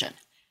causation.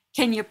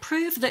 Can you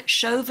prove that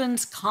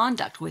Chauvin's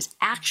conduct was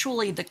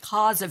actually the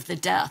cause of the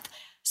death?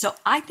 So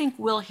I think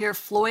we'll hear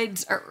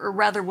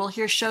we'll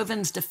hear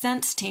Chauvin's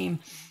defense team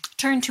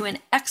turn to an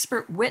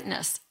expert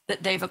witness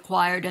that they've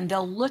acquired, and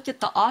they'll look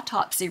at the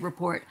autopsy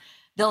report.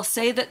 They'll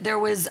say that there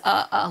was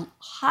a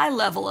high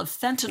level of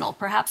fentanyl,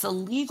 perhaps a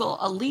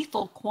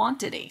lethal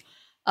quantity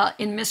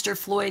in Mr.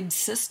 Floyd's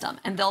system.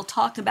 And they'll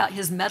talk about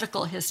his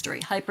medical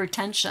history,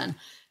 hypertension,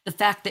 the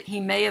fact that he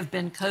may have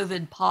been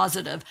COVID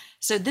positive.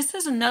 So this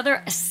is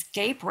another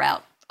escape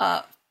route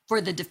for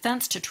the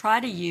defense to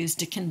try to use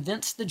to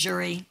convince the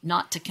jury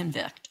not to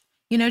convict.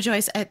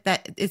 Joyce,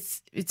 that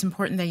it's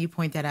important that you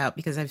point that out,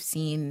 because I've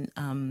seen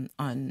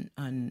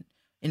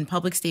in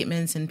public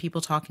statements and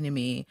people talking to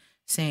me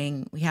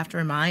saying we have to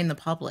remind the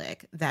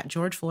public that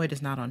George Floyd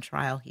is not on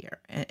trial here.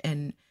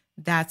 And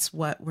that's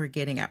what we're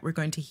getting at. We're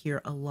going to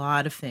hear a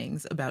lot of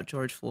things about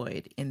George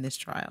Floyd in this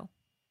trial.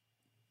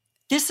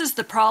 This is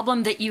the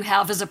problem that you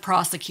have as a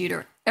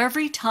prosecutor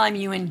every time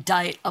you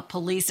indict a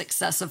police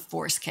excessive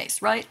force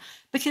case, right?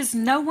 Because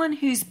no one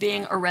who's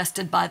being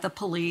arrested by the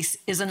police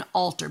is an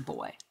altar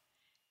boy.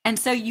 And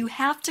so you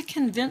have to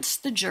convince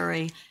the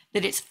jury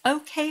that it's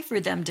okay for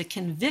them to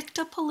convict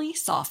a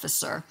police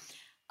officer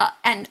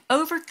and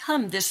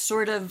overcome this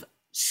sort of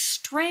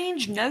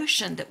strange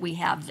notion that we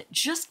have that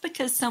just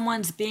because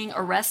someone's being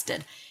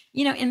arrested,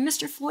 in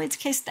Mr. Floyd's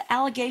case, the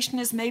allegation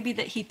is maybe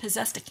that he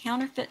possessed a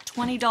counterfeit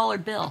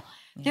 $20 bill.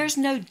 There's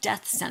no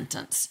death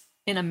sentence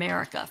in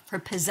America for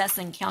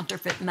possessing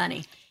counterfeit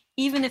money,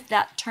 even if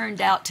that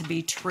turned out to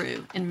be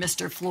true in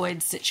Mr.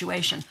 Floyd's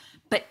situation.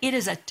 but it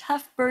is a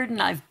tough burden.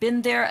 I've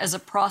been there as a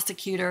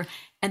prosecutor,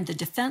 and the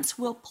defense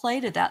will play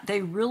to that.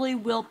 They really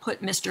will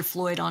put Mr.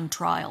 Floyd on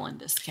trial in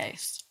this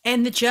case.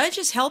 And the judge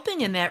is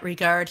helping in that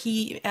regard.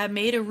 He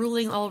made a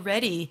ruling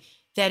already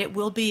that it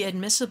will be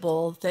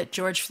admissible that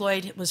George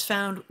Floyd was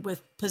found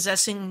with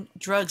possessing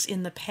drugs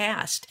in the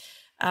past.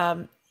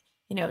 I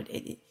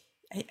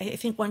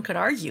think one could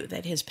argue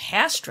that his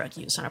past drug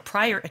use on a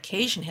prior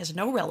occasion has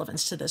no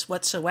relevance to this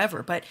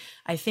whatsoever. But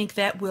I think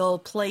that will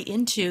play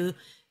into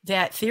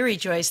that theory,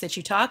 Joyce, that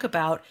you talk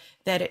about,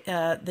 that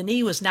the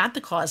knee was not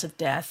the cause of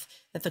death,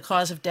 that the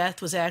cause of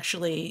death was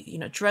actually,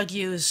 drug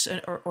use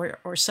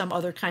or some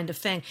other kind of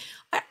thing.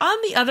 On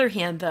the other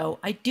hand, though,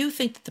 I do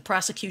think that the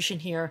prosecution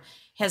here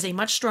has a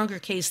much stronger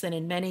case than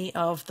in many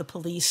of the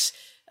police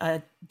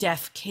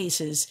death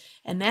cases.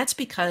 And that's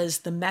because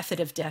the method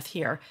of death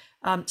here.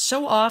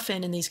 So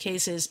often in these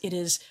cases, it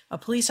is a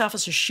police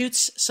officer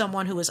shoots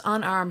someone who is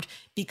unarmed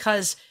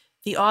because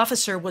the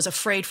officer was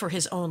afraid for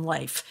his own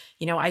life.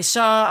 I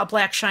saw a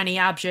black shiny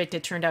object.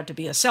 It turned out to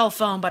be a cell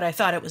phone, but I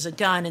thought it was a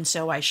gun, and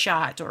so I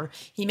shot. Or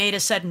he made a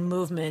sudden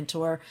movement,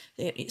 or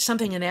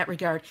something in that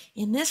regard.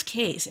 In this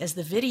case, as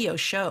the video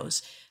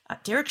shows,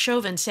 Derek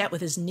Chauvin sat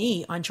with his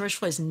knee on George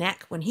Floyd's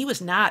neck when he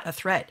was not a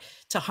threat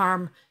to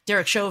harm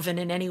Derek Chauvin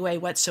in any way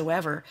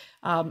whatsoever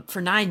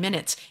for 9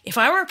 minutes. If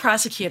I were a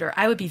prosecutor,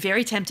 I would be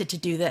very tempted to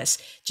do this,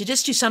 to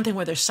just do something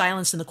where there's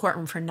silence in the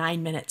courtroom for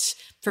 9 minutes,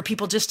 for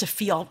people just to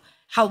feel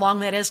how long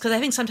that is. Because I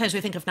think sometimes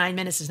we think of 9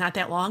 minutes as not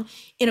that long.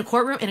 In a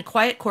courtroom, in a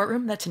quiet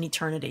courtroom, that's an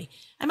eternity.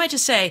 I might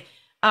just say,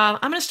 I'm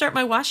going to start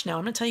my watch now.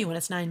 I'm going to tell you when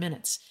it's 9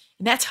 minutes.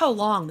 And that's how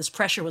long this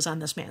pressure was on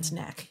this man's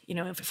neck.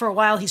 For a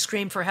while he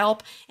screamed for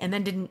help and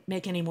then didn't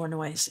make any more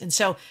noise. And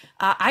so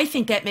I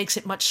think that makes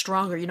it much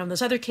stronger. In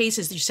those other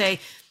cases, you say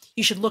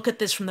you should look at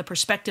this from the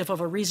perspective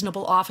of a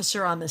reasonable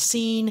officer on the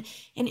scene.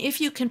 And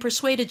if you can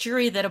persuade a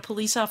jury that a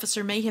police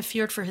officer may have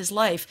feared for his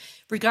life,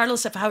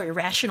 regardless of how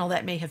irrational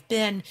that may have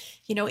been,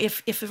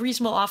 if a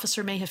reasonable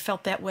officer may have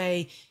felt that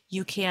way,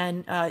 you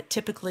can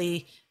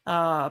typically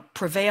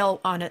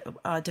prevail on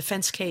a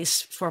defense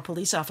case for a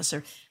police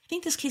officer. I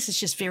think this case is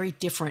just very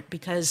different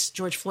because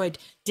George Floyd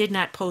did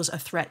not pose a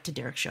threat to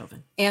Derek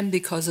Chauvin. And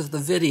because of the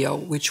video,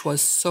 which was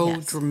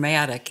so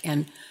dramatic,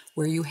 and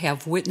where you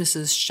have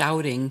witnesses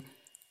shouting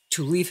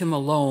to leave him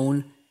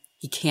alone,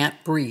 he can't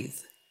breathe.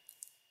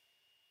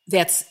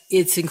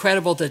 It's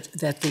incredible that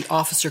the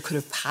officer could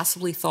have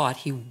possibly thought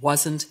he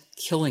wasn't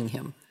killing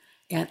him.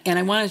 And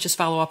I want to just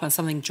follow up on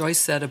something Joyce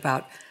said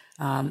about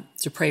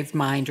depraved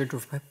mind or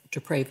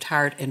depraved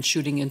heart and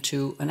shooting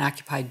into an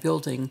occupied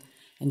building,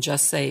 and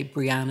just say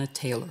Breonna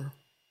Taylor.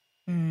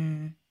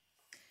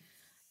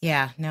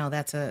 Yeah, no,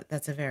 that's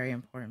a very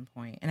important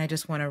point. And I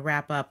just want to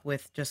wrap up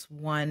with just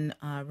one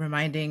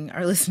reminding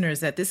our listeners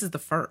that this is the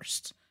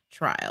first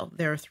trial.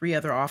 There are 3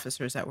 other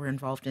officers that were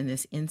involved in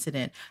this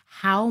incident.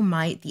 How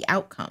might the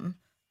outcome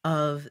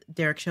of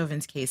Derek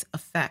Chauvin's case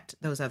affect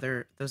those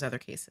other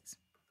cases?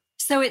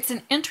 So it's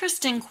an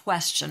interesting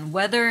question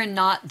whether or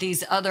not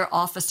these other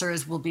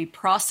officers will be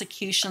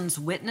prosecution's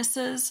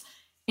witnesses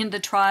in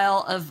the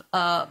trial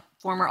of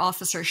former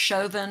officer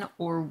Chauvin,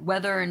 or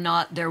whether or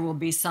not there will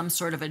be some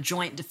sort of a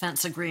joint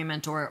defense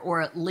agreement,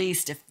 or at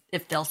least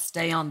if they'll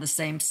stay on the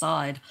same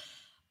side.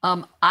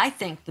 I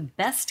think the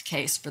best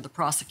case for the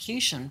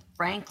prosecution,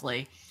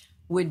 frankly,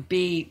 would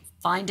be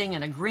finding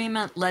an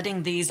agreement,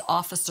 letting these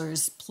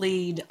officers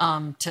plead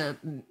to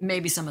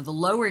maybe some of the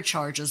lower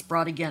charges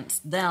brought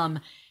against them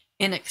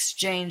in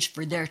exchange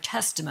for their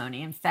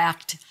testimony. In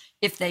fact,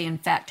 if they in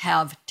fact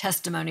have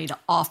testimony to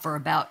offer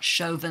about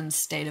Chauvin's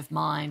state of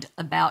mind,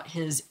 about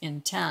his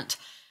intent.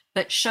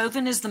 But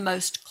Chauvin is the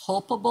most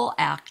culpable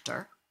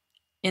actor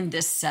in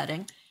this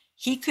setting.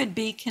 He could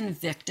be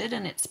convicted,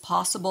 and it's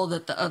possible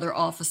that the other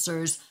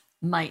officers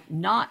might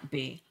not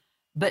be,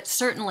 but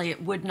certainly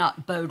it would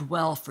not bode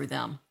well for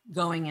them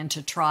going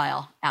into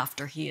trial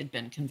after he had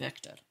been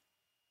convicted.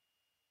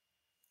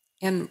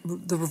 And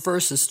the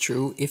reverse is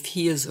true. If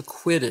he is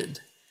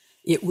acquitted,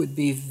 it would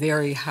be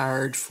very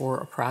hard for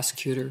a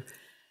prosecutor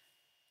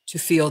to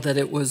feel that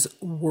it was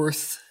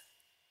worth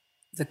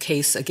the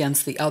case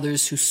against the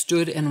others who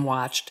stood and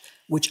watched,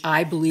 which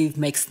I believe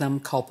makes them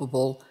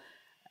culpable.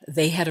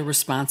 They had a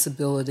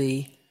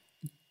responsibility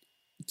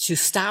to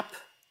stop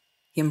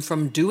him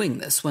from doing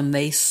this when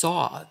they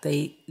saw.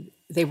 They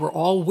were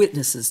all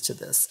witnesses to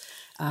this.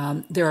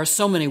 There are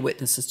so many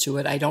witnesses to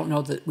it. I don't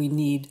know that we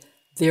need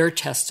their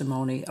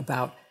testimony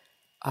about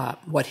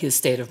what his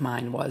state of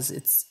mind was.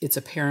 It's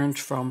apparent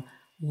from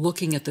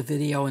looking at the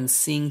video and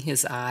seeing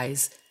his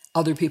eyes.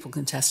 Other people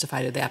can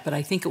testify to that, but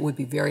I think it would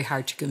be very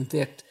hard to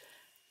convict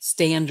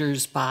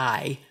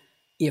standers-by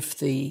if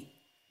the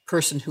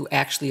person who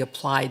actually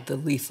applied the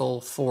lethal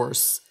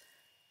force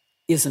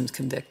isn't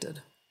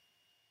convicted.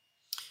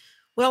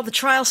 Well, the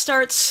trial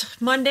starts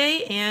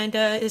Monday and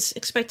is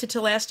expected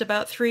to last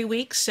about 3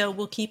 weeks, so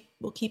we'll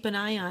keep an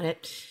eye on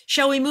it.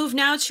 Shall we move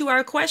now to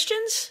our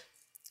questions?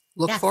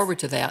 Look forward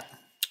to that.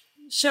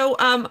 So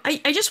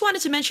I just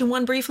wanted to mention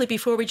one briefly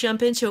before we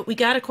jump into it. We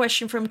got a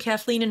question from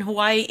Kathleen in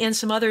Hawaii and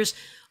some others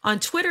on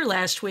Twitter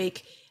last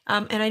week.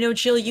 And I know,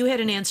 Jill, you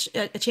had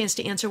a chance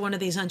to answer one of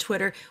these on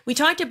Twitter. We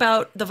talked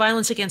about the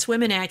Violence Against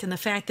Women Act and the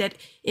fact that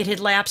it had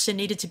lapsed and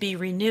needed to be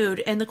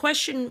renewed. And the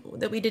question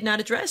that we did not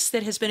address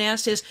that has been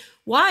asked is,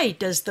 why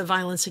does the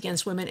Violence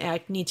Against Women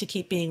Act need to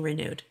keep being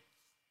renewed?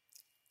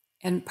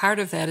 And part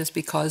of that is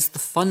because the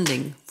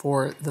funding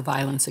for the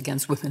Violence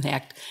Against Women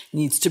Act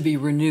needs to be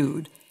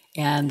renewed,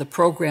 and the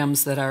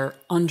programs that are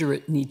under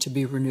it need to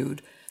be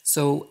renewed.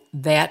 So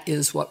that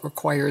is what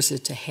requires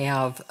it to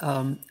have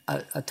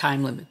a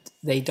time limit.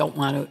 They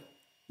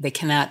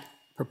cannot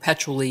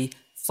perpetually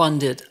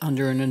fund it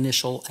under an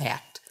initial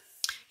act.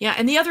 Yeah,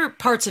 and the other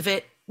parts of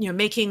it,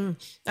 making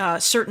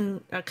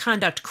certain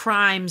conduct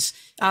crimes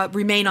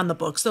remain on the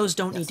books. Those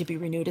don't need to be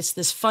renewed. It's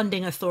this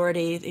funding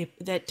authority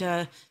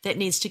that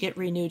needs to get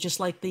renewed, just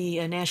like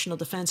the National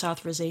Defense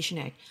Authorization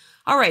Act.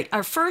 All right,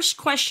 our first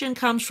question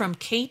comes from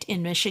Kate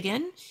in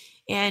Michigan.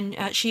 And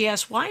she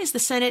asked, why is the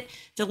Senate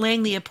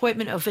delaying the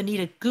appointment of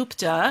Vanita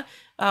Gupta?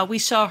 We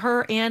saw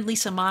her and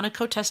Lisa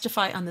Monaco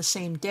testify on the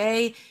same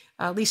day.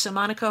 Lisa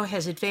Monaco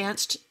has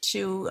advanced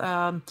to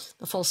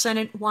the full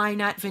Senate. Why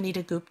not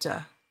Vanita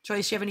Gupta?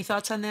 Joyce, do you have any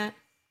thoughts on that?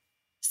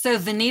 So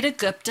Vanita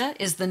Gupta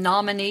is the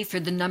nominee for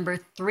the number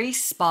 3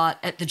 spot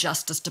at the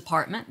Justice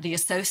Department, the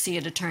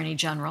Associate Attorney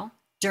General.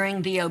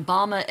 During the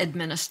Obama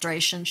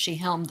administration, she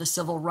helmed the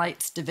Civil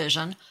Rights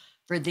Division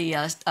for the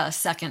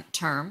second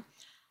term.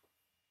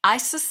 I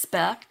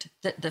suspect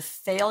that the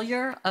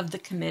failure of the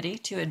committee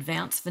to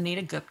advance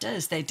Vanita Gupta,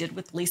 as they did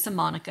with Lisa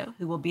Monaco,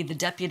 who will be the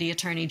Deputy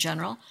Attorney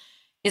General,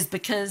 is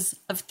because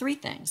of 3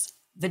 things.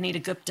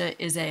 Vanita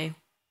Gupta is a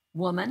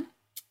woman.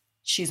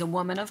 She's a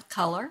woman of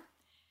color.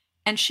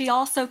 And she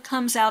also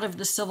comes out of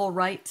the civil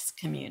rights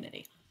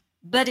community.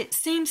 But it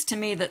seems to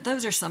me that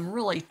those are some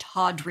really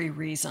tawdry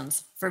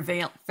reasons for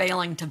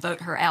failing to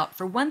vote her out.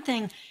 For one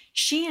thing,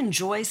 she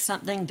enjoys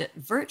something that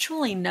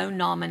virtually no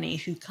nominee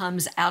who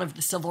comes out of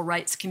the civil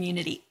rights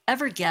community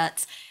ever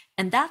gets,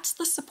 and that's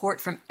the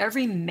support from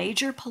every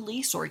major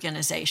police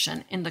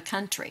organization in the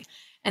country.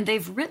 And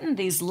they've written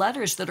these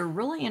letters that are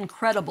really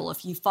incredible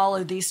if you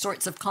follow these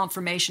sorts of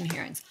confirmation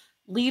hearings.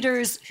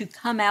 Leaders who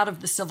come out of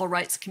the civil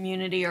rights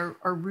community are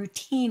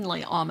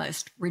routinely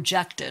almost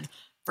rejected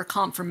for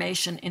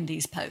confirmation in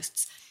these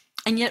posts.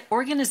 And yet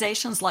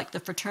organizations like the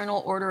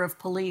Fraternal Order of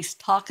Police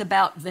talk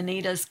about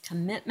Vanita's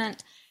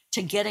commitment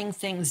to getting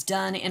things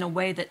done in a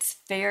way that's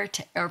fair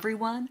to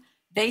everyone.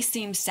 They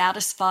seem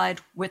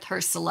satisfied with her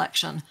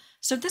selection.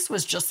 So this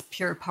was just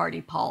pure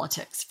party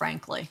politics,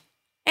 frankly.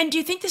 And do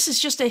you think this is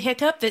just a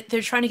hiccup, that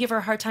they're trying to give her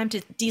a hard time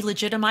to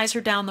delegitimize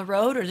her down the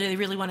road, or do they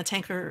really want to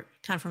tank her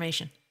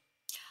confirmation?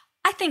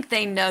 I think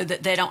they know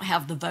that they don't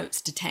have the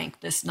votes to tank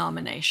this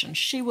nomination.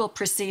 She will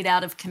proceed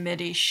out of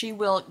committee. She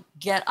will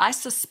get, I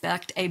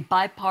suspect, a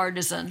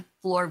bipartisan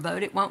floor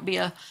vote. It won't be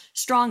a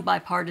strong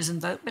bipartisan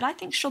vote, but I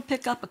think she'll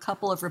pick up a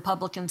couple of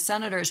Republican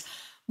senators.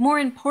 More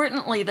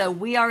importantly, though,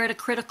 we are at a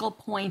critical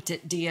point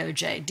at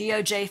DOJ.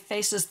 DOJ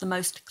faces the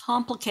most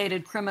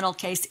complicated criminal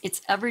case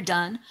it's ever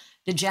done,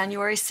 the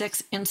January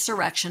 6th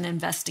insurrection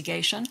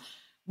investigation.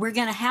 We're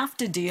going to have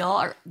to deal,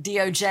 or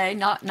DOJ,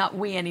 not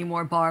we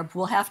anymore, Barb,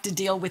 we'll have to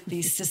deal with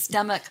these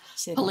systemic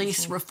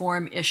police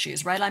reform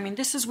issues, right? I mean,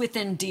 this is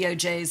within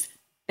DOJ's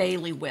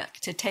bailiwick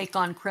to take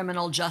on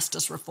criminal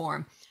justice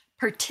reform,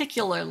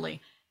 particularly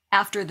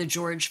after the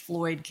George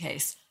Floyd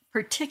case,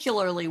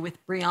 particularly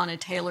with Breonna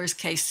Taylor's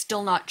case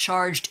still not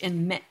charged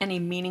in any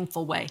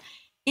meaningful way.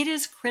 It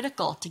is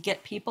critical to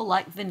get people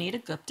like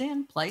Vanita Gupta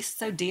in place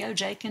so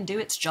DOJ can do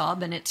its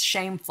job, and it's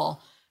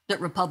shameful that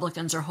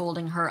Republicans are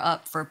holding her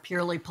up for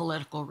purely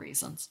political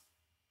reasons.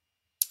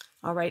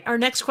 All right. Our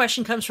next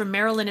question comes from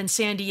Marilyn in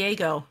San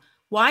Diego.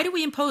 Why do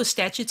we impose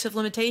statutes of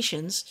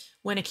limitations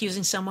when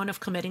accusing someone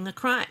of committing a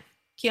crime?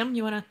 Kim,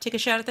 you want to take a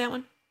shot at that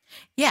one?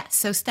 Yeah.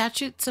 So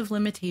statutes of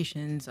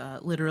limitations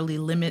literally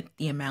limit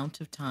the amount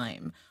of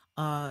time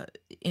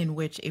in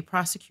which a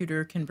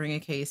prosecutor can bring a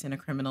case in a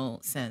criminal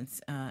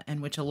sense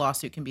and which a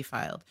lawsuit can be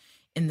filed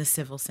in the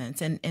civil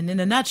sense. And in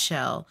a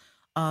nutshell,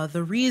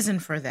 the reason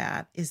for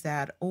that is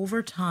that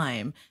over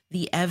time,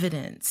 the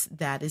evidence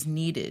that is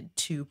needed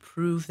to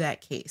prove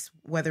that case,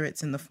 whether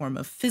it's in the form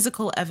of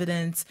physical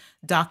evidence,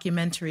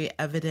 documentary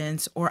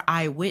evidence, or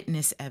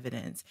eyewitness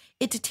evidence,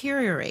 it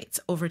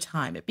deteriorates over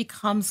time. It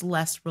becomes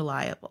less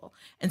reliable.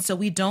 And so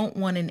we don't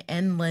want an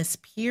endless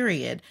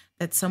period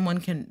that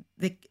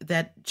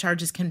that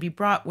charges can be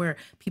brought where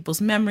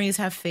people's memories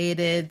have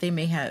faded. They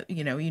may have,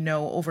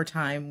 over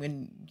time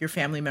when your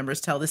family members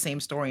tell the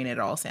same story and it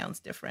all sounds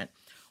different.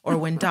 Or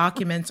when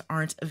documents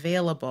aren't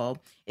available,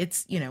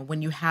 it's,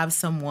 when you have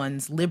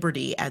someone's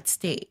liberty at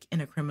stake in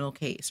a criminal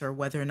case, or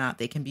whether or not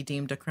they can be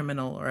deemed a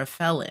criminal or a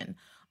felon,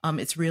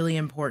 it's really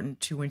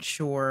important to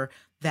ensure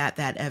that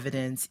that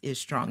evidence is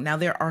strong. Now,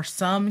 there are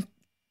some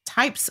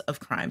types of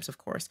crimes, of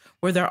course,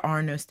 where there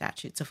are no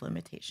statutes of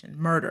limitation,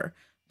 murder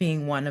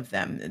being one of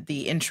them.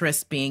 The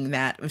interest being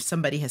that if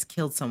somebody has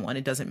killed someone,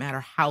 it doesn't matter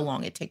how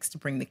long it takes to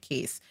bring the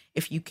case.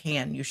 If you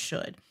can, you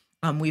should.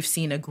 We've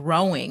seen a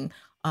growing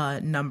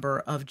number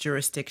of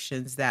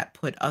jurisdictions that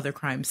put other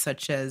crimes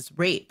such as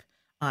rape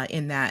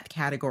in that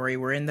category,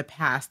 where in the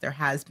past there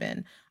has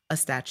been a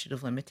statute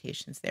of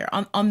limitations there.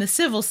 On the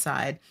civil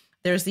side,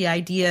 there's the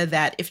idea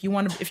that if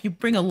you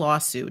bring a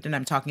lawsuit, and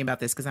I'm talking about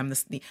this because I'm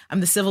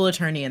the civil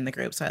attorney in the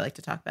group, so I like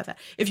to talk about that.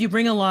 If you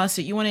bring a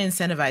lawsuit, you want to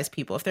incentivize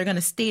people, if they're going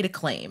to state a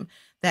claim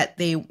that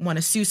they want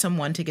to sue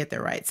someone to get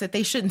their rights, that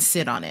they shouldn't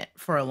sit on it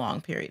for a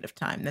long period of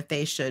time. That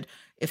they should,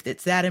 if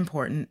it's that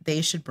important,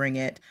 they should bring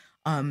it.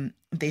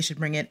 They should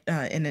bring it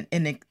in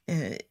an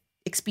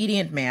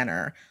expedient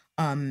manner.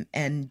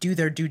 And do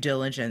their due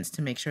diligence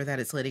to make sure that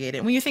it's litigated.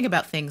 And when you think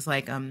about things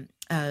like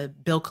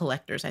bill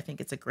collectors, I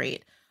think it's a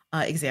great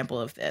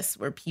example of this,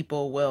 where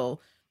people will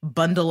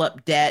bundle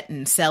up debt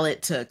and sell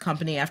it to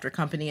company after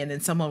company, and then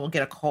someone will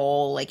get a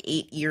call like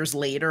 8 years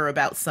later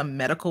about some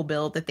medical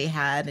bill that they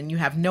had, and you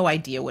have no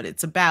idea what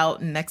it's about,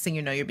 and next thing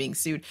you know, you're being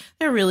sued.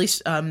 There are really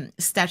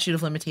statute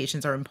of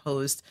limitations are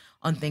imposed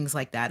on things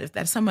like that.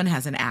 If someone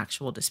has an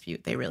actual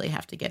dispute, they really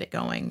have to get it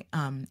going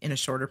in a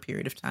shorter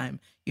period of time,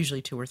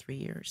 usually 2 or 3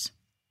 years.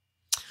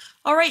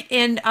 All right,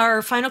 and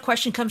our final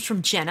question comes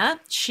from Jenna.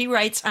 She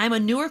writes, I'm a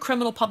newer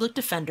criminal public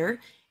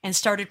defender and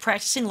started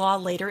practicing law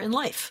later in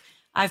life.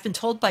 I've been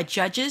told by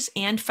judges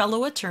and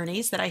fellow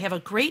attorneys that I have a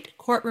great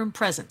courtroom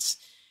presence.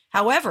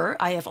 However,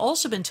 I have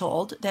also been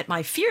told that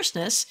my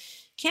fierceness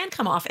can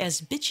come off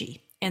as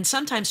bitchy and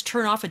sometimes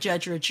turn off a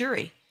judge or a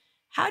jury.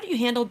 How do you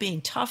handle being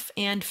tough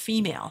and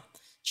female?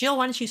 Jill,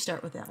 why don't you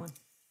start with that one?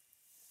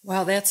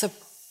 Well, that's a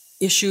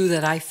issue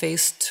that I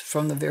faced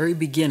from the very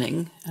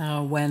beginning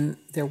when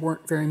there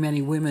weren't very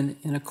many women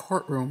in a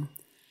courtroom.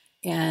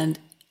 And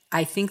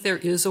I think there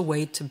is a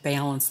way to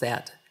balance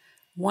that.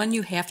 One,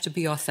 you have to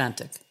be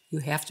authentic. You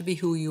have to be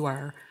who you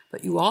are,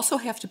 but you also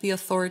have to be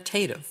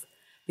authoritative,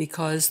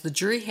 because the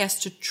jury has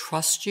to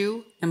trust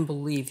you and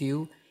believe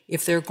you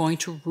if they're going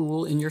to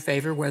rule in your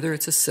favor, whether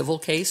it's a civil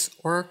case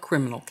or a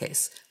criminal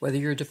case, whether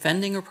you're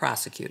defending or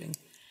prosecuting.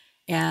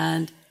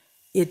 And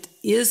it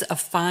is a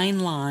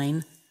fine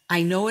line.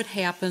 I know it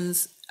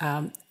happens.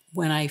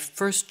 When I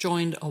first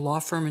joined a law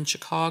firm in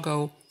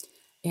Chicago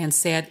and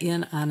sat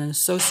in on an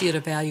associate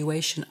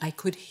evaluation, I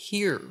could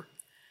hear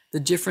the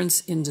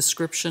difference in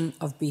description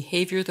of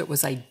behavior that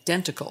was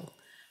identical.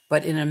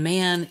 But in a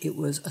man, it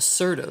was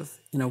assertive.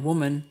 In a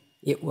woman,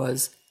 it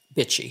was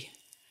bitchy,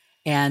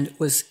 and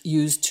was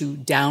used to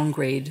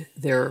downgrade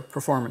their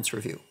performance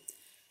review.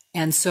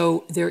 And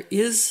so there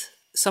is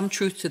some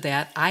truth to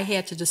that. I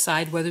had to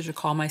decide whether to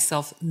call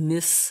myself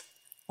Miss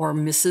or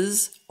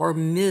Mrs. or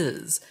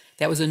Ms.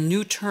 That was a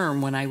new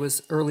term when I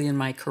was early in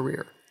my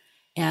career.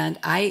 And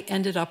I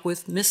ended up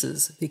with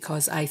Mrs.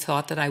 because I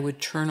thought that I would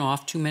turn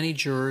off too many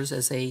jurors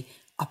as a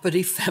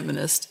uppity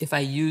feminist if I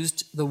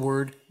used the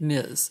word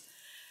Ms.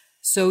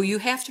 So you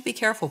have to be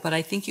careful, but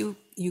I think you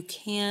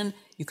can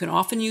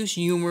often use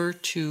humor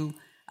to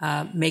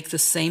make the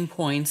same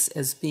points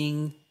as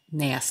being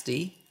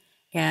nasty.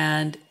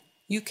 And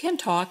you can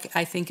talk,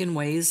 I think, in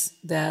ways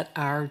that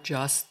are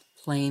just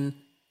plain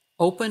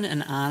open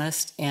and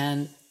honest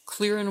and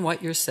clear in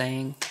what you're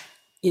saying.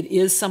 It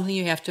is something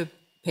you have to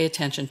pay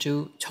attention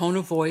to. Tone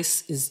of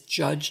voice is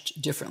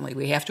judged differently.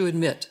 We have to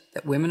admit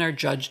that women are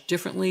judged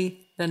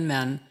differently than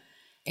men,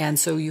 and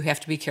so you have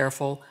to be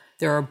careful.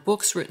 There are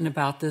books written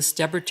about this.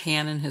 Deborah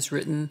Tannen has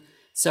written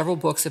several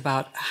books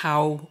about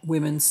how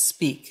women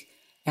speak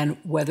and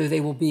whether they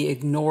will be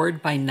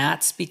ignored by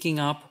not speaking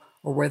up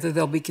or whether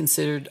they'll be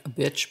considered a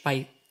bitch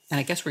by, and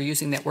I guess we're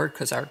using that word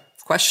because our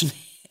question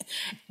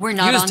we're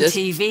not on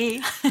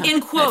TV. In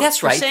quotes.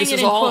 That's right. This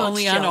is all quotes,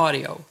 only on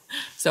audio.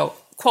 So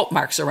quote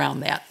marks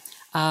around that.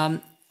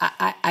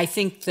 I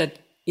think that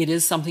it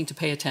is something to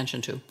pay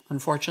attention to.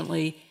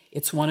 Unfortunately,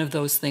 it's one of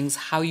those things.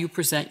 How you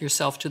present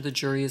yourself to the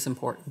jury is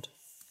important.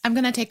 I'm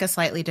going to take a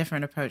slightly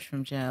different approach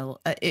from Jill.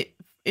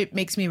 It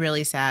makes me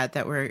really sad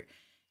that we're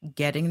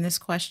getting this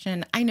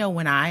question. I know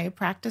when I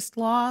practiced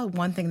law,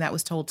 one thing that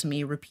was told to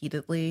me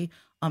repeatedly,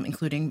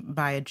 including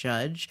by a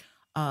judge,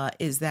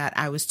 is that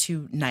I was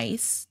too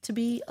nice to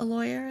be a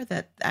lawyer,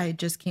 that I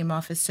just came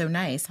off as so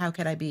nice. How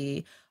could I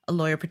be a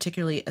lawyer,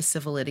 particularly a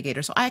civil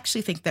litigator? So I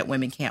actually think that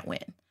women can't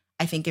win.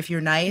 I think if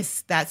you're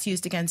nice, that's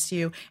used against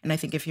you. And I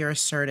think if you're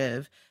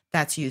assertive,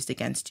 that's used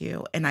against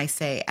you. And I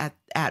say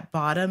at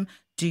bottom,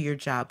 do your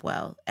job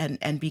well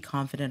and be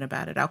confident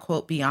about it. I'll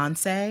quote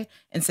Beyonce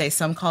and say,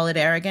 some call it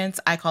arrogance.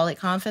 I call it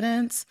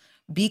confidence.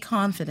 Be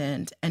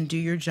confident and do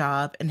your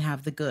job and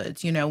have the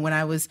goods. You know, when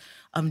I was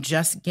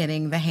just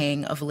getting the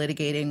hang of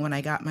litigating, when I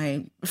got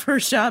my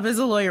first job as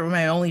a lawyer,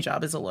 my only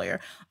job as a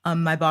lawyer,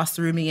 my boss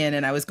threw me in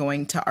and I was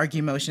going to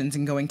argue motions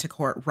and going to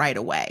court right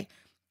away.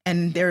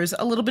 And there's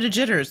a little bit of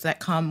jitters that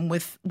come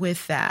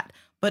with that.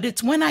 But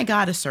it's when I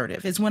got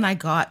assertive, it's when I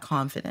got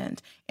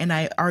confident and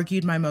I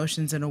argued my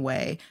motions in a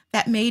way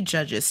that made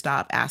judges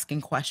stop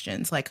asking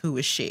questions like, who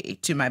is she,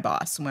 to my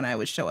boss when I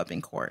would show up in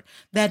court.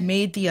 That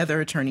made the other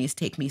attorneys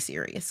take me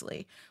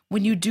seriously.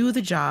 When you do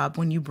the job,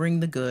 when you bring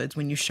the goods,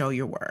 when you show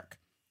your work,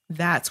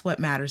 that's what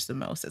matters the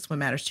most. That's what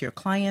matters to your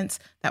clients.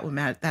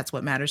 That's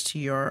what matters to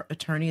your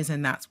attorneys,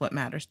 and that's what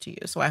matters to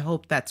you. So I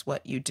hope that's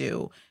what you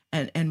do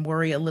and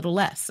worry a little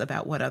less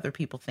about what other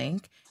people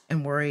think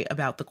and worry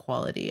about the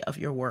quality of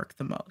your work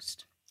the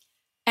most.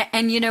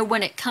 And,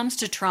 when it comes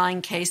to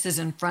trying cases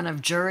in front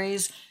of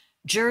juries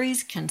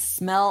can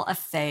smell a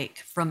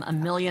fake from a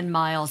million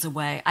miles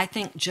away. I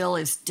think Jill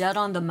is dead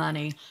on the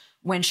money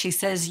when she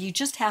says you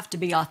just have to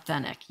be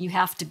authentic. You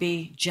have to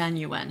be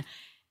genuine.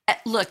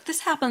 Look,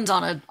 this happens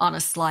on a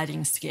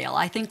sliding scale.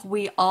 I think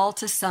we all,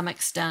 to some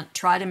extent,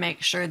 try to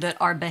make sure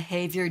that our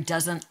behavior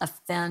doesn't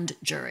offend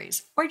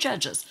juries or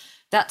judges.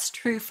 That's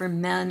true for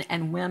men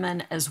and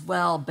women as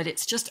well, but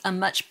it's just a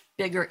much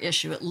bigger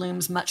issue. It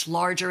looms much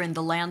larger in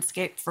the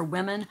landscape for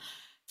women.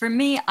 For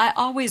me, I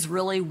always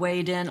really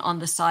weighed in on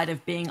the side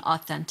of being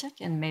authentic,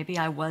 and maybe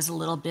I was a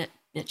little bit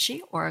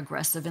bitchy or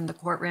aggressive in the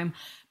courtroom,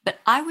 but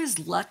I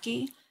was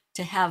lucky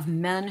to have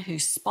men who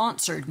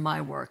sponsored my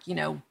work,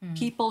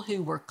 people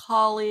who were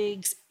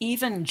colleagues,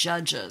 even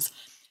judges,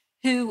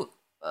 who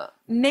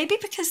maybe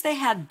because they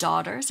had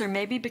daughters or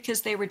maybe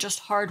because they were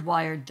just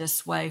hardwired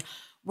this way,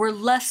 were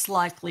less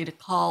likely to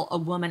call a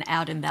woman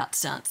out in that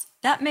sense.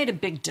 That made a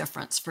big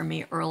difference for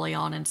me early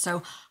on. And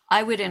so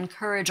I would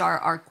encourage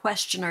our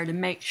questioner to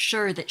make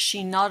sure that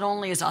she not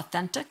only is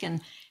authentic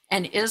and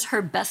is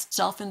her best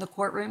self in the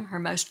courtroom, her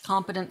most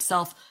competent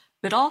self,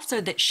 but also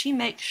that she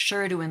makes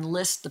sure to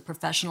enlist the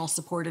professional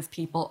supportive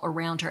people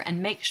around her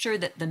and make sure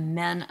that the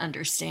men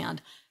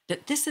understand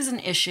that this is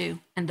an issue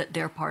and that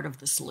they're part of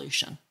the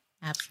solution.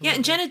 Absolutely. Yeah,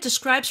 and Jenna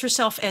describes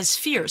herself as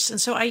fierce. And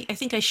so I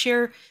think I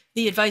share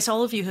the advice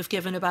all of you have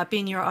given about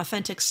being your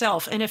authentic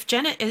self. And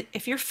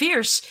if you're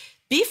fierce,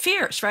 be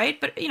fierce,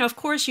 right? But, of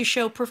course you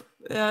show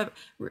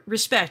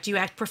respect, you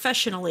act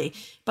professionally.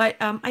 But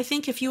I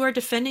think if you are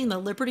defending the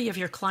liberty of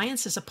your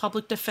clients as a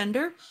public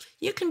defender,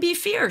 you can be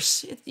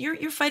fierce.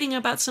 You're fighting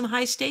about some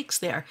high stakes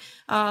there.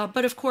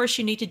 But of course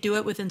you need to do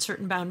it within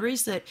certain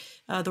boundaries that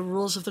the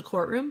rules of the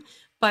courtroom.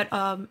 But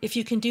if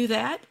you can do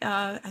that,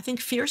 I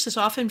think fierce is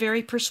often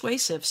very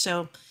persuasive.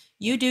 So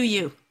you do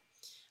you.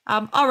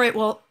 All right,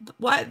 well,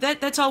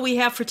 that's all we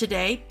have for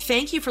today.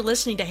 Thank you for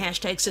listening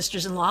to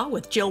 #Sisters-in-Law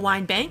with Jill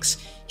Wine-Banks,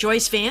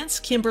 Joyce Vance,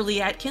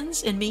 Kimberly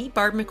Atkins, and me,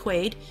 Barb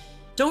McQuaid.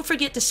 Don't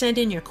forget to send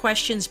in your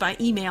questions by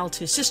email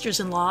to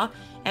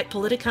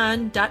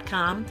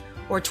sistersinlaw@politicon.com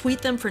or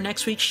tweet them for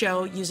next week's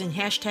show using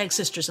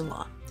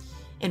 #Sisters-in-Law.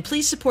 And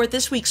please support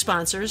this week's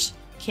sponsors,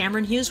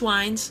 Cameron Hughes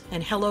Wines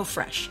and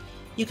HelloFresh.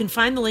 You can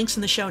find the links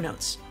in the show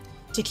notes.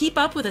 To keep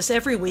up with us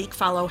every week,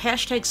 follow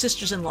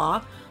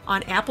 #Sisters-in-Law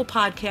on Apple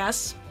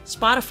Podcasts,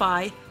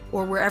 Spotify,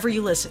 or wherever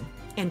you listen.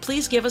 And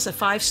please give us a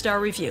 5-star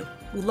review.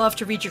 We love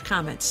to read your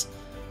comments.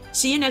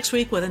 See you next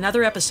week with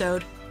another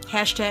episode,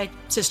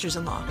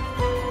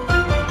 #Sisters-in-Law.